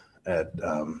rep at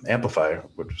Amplify,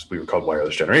 which we were called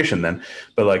Wireless Generation then.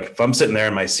 But if I'm sitting there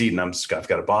in my seat and I've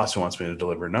got a boss who wants me to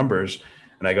deliver numbers,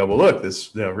 and I go, well, look,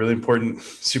 this really important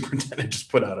superintendent just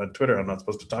put out on Twitter, I'm not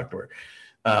supposed to talk to her.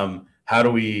 How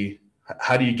do you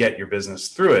get your business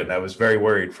through it? And I was very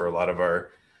worried for a lot of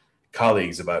our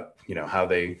colleagues about, how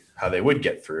they would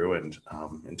get through,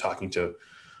 and talking to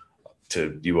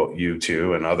you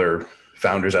two and other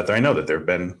founders out there. I know that there have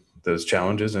been those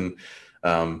challenges. And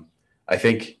I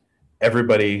think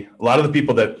a lot of the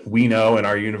people that we know in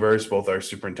our universe, both our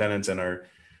superintendents and our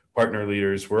partner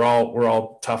leaders, we're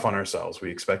all tough on ourselves. We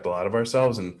expect a lot of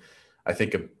ourselves. And I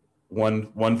think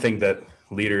one thing that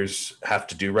leaders have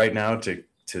to do right now to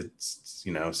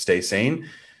stay sane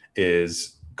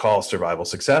is call survival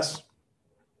success.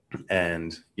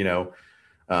 And,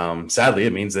 sadly,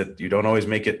 it means that you don't always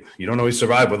make it. You don't always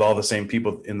survive with all the same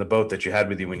people in the boat that you had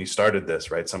with you when you started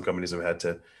this, right? Some companies have had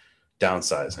to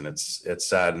downsize, and it's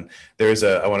sad. And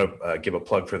I want to give a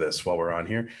plug for this while we're on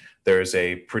here. There's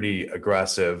a pretty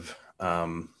aggressive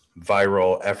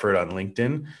viral effort on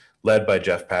LinkedIn led by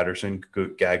Jeff Patterson,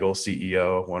 Gaggle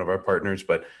CEO, one of our partners.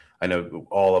 But I know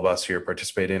all of us here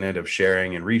participate in it, of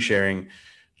sharing and resharing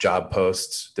job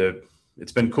posts.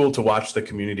 It's been cool to watch the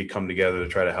community come together to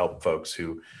try to help folks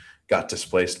who got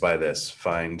displaced by this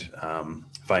find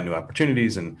new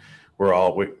opportunities. And we're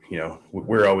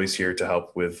always here to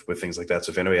help with things like that.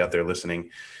 So if anybody out there listening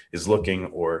is looking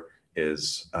or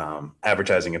is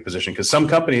advertising a position, because some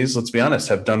companies, let's be honest,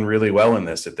 have done really well in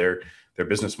this, that their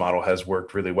business model has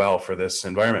worked really well for this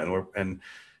environment. And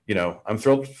I'm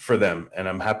thrilled for them, and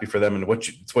I'm happy for them. And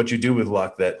it's what you do with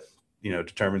luck that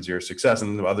determines your success.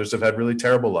 And others have had really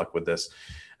terrible luck with this,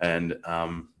 and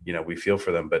we feel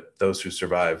for them. But those who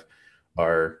survive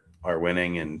are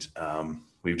winning, and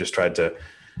we've just tried to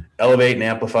elevate and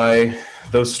amplify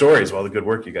those stories while the good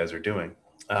work you guys are doing.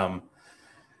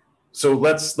 So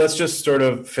let's just sort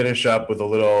of finish up with a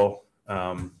little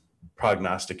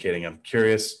prognosticating. I'm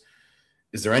curious,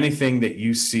 is there anything that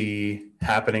you see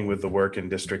happening with the work in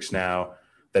districts now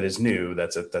that is new,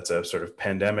 that's a sort of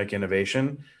pandemic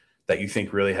innovation that you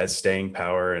think really has staying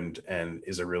power and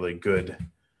is a really good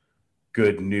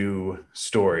new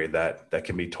story that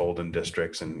can be told in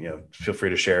districts? And feel free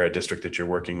to share a district that you're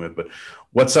working with, but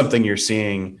what's something you're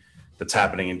seeing that's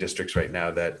happening in districts right now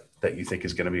that you think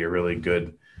is going to be a really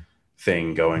good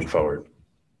thing going forward?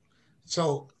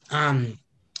 So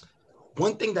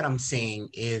one thing that I'm seeing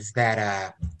is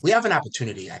that we have an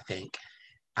opportunity. I think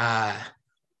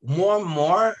more and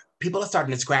more people are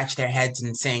starting to scratch their heads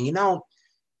and saying,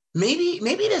 maybe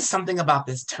there's something about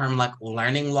this term like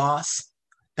learning loss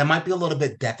that might be a little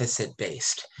bit deficit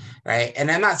based, right?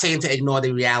 And I'm not saying to ignore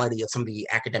the reality of some of the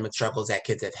academic struggles that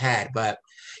kids have had, but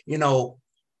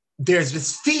there's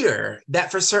this fear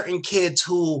that for certain kids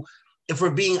who, if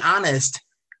we're being honest,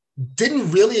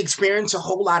 didn't really experience a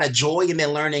whole lot of joy in their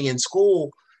learning in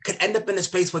school, could end up in a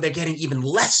space where they're getting even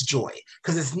less joy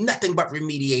because it's nothing but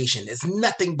remediation. It's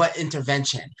nothing but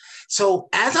intervention. So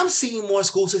as I'm seeing more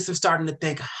school systems starting to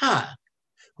think,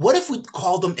 What if we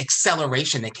call them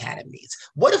acceleration academies?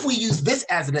 What if we use this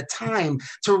as a time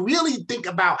to really think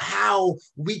about how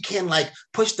we can like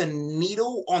push the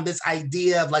needle on this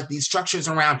idea of like these structures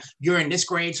around you're in this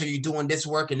grade, so you're doing this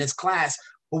work in this class,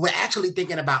 but we're actually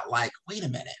thinking about like, wait a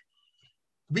minute,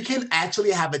 we can actually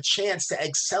have a chance to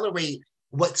accelerate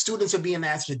what students are being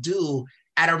asked to do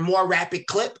at a more rapid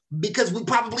clip because we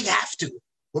probably have to.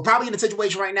 We're probably in a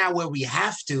situation right now where we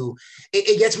have to.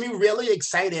 It gets me really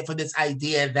excited for this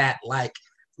idea that like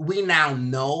we now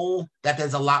know that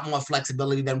there's a lot more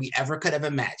flexibility than we ever could have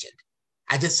imagined.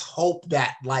 I just hope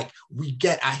that like we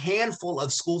get a handful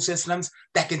of school systems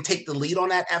that can take the lead on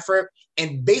that effort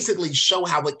and basically show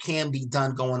how it can be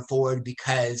done going forward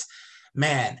because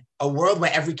man, a world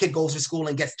where every kid goes to school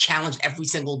and gets challenged every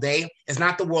single day is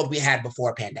not the world we had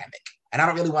before a pandemic. And I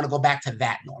don't really want to go back to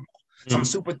that normal. So I'm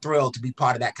super thrilled to be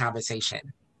part of that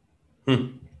conversation.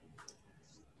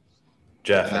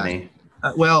 Jeff, any?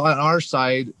 Well, on our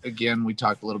side, again, we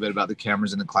talked a little bit about the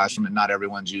cameras in the classroom, and not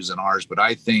everyone's using ours. But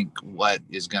I think what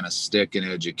is going to stick in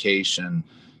education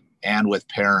and with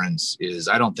parents is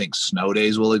I don't think snow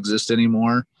days will exist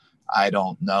anymore. I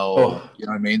don't know. You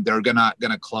know what I mean? They're not going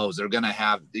to close. They're going to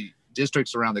have the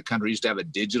districts around the country used to have a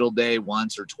digital day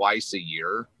once or twice a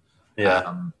year.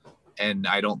 Yeah. And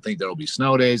I don't think there'll be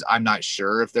snow days. I'm not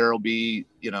sure if there'll be,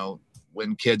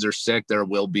 when kids are sick, there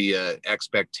will be a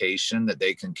expectation that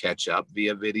they can catch up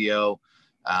via video.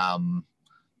 I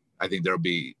think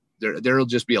there'll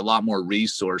just be a lot more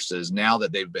resources now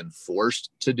that they've been forced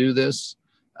to do this,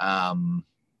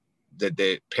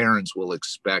 that parents will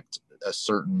expect a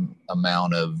certain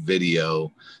amount of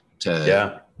video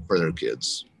for their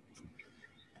kids.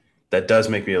 That does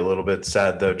make me a little bit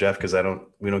sad though, Jeff, because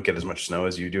we don't get as much snow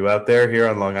as you do out there here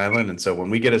on Long Island. And so when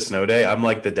we get a snow day, I'm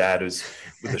like the dad who's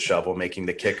with the shovel making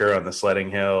the kicker on the sledding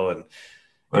hill. And,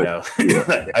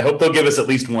 I hope they'll give us at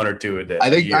least one or two a day. I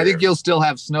think you'll still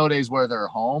have snow days where they're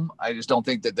home. I just don't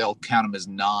think that they'll count them as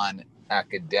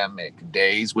non-academic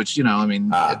days, which,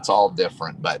 it's all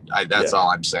different, but that's all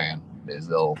I'm saying is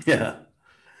they'll. Yeah.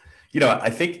 I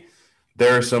think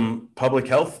there are some public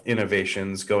health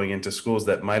innovations going into schools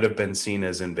that might have been seen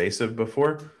as invasive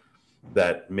before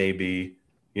that maybe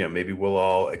we'll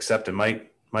all accept and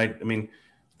might,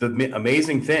 the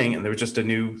amazing thing, and there was just a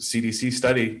new CDC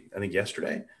study, I think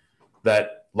yesterday,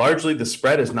 that largely the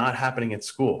spread is not happening at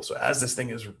school. So as this thing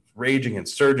is raging and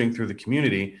surging through the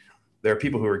community, there are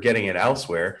people who are getting it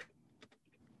elsewhere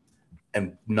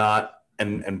and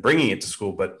bringing it to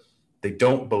school, but they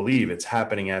don't believe it's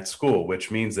happening at school,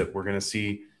 which means that we're going to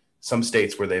see some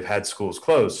states where they've had schools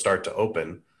closed start to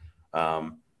open.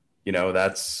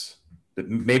 That's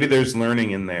maybe there's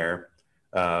learning in there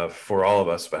for all of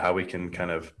us, but how we can kind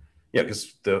of,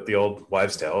 because the old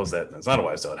wives' tale is that it's not a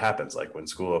wives' tale. It happens like when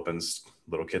school opens,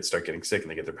 little kids start getting sick and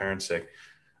they get their parents sick.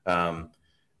 And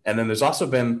then there's also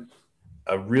been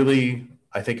a really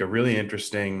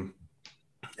interesting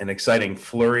and exciting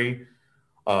flurry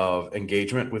of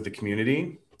engagement with the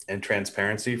community and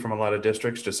transparency from a lot of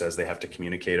districts, just as they have to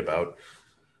communicate about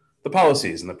the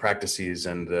policies and the practices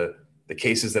and the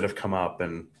cases that have come up.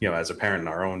 And, as a parent in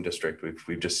our own district,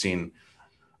 we've just seen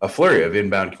a flurry of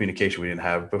inbound communication we didn't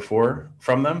have before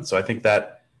from them. So I think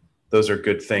that those are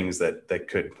good things that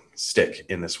could stick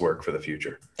in this work for the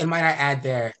future. And might I add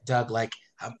there, Doug, like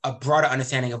a broader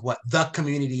understanding of what the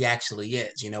community actually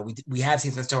is. We have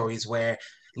seen some stories where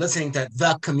listening to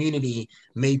the community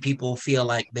made people feel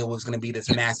like there was going to be this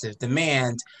massive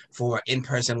demand for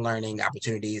in-person learning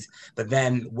opportunities. But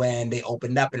then when they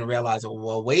opened up and realized,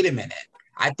 well, wait a minute,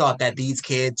 I thought that these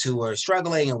kids who were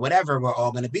struggling and whatever were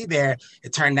all going to be there.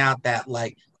 It turned out that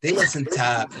like they listened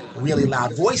to really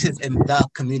loud voices in the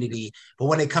community. But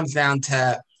when it comes down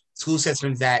to school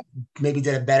systems that maybe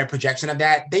did a better projection of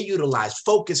that, they utilized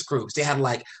focus groups. They had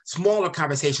like smaller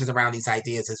conversations around these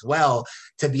ideas as well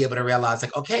to be able to realize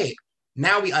like, okay,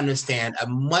 now we understand a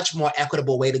much more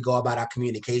equitable way to go about our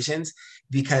communications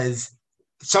because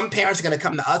some parents are going to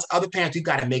come to us, other parents, we've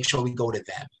got to make sure we go to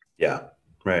them. Yeah,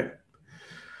 right.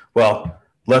 Well,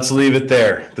 let's leave it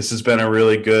there. This has been a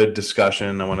really good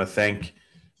discussion. I want to thank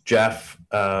Jeff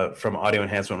from Audio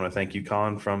Enhancement. I want to thank you,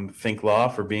 Colin, from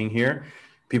Thinklaw for being here.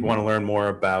 People want to learn more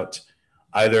about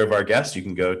either of our guests, you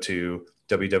can go to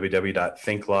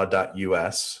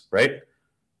www.thinklaw.us, right?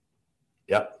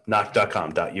 Yep,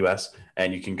 knock.com.us.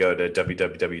 And you can go to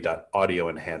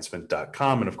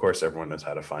www.audioenhancement.com. And of course, everyone knows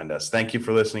how to find us. Thank you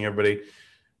for listening, everybody.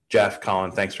 Jeff,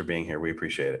 Colin, thanks for being here. We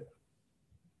appreciate it.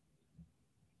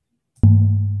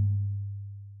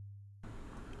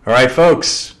 All right,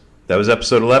 folks, that was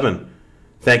episode 11.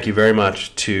 Thank you very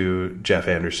much to Jeff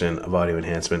Anderson of Audio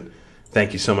Enhancement.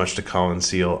 Thank you so much to Colin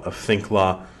Seale of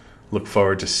Thinklaw. Look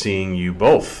forward to seeing you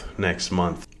both next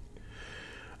month.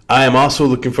 I am also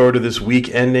looking forward to this week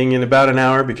ending in about an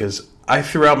hour because I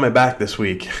threw out my back this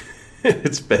week.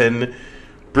 It's been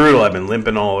brutal. I've been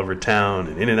limping all over town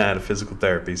and in and out of physical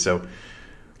therapy. So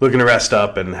looking to rest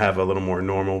up and have a little more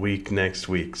normal week next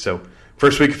week. So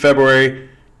first week of February,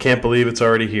 can't believe it's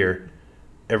already here.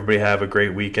 Everybody have a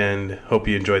great weekend. Hope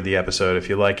you enjoyed the episode. If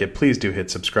you like it, please do hit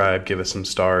subscribe. Give us some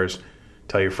stars.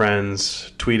 Tell your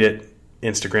friends. Tweet it.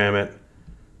 Instagram it.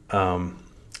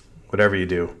 Whatever you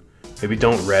do. Maybe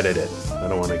don't Reddit it. I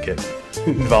don't want to get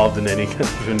involved in any kind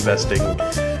of investing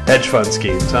hedge fund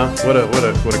schemes, huh? What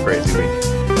a crazy week.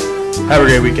 Have a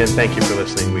great weekend. Thank you for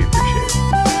listening. We appreciate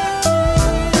it.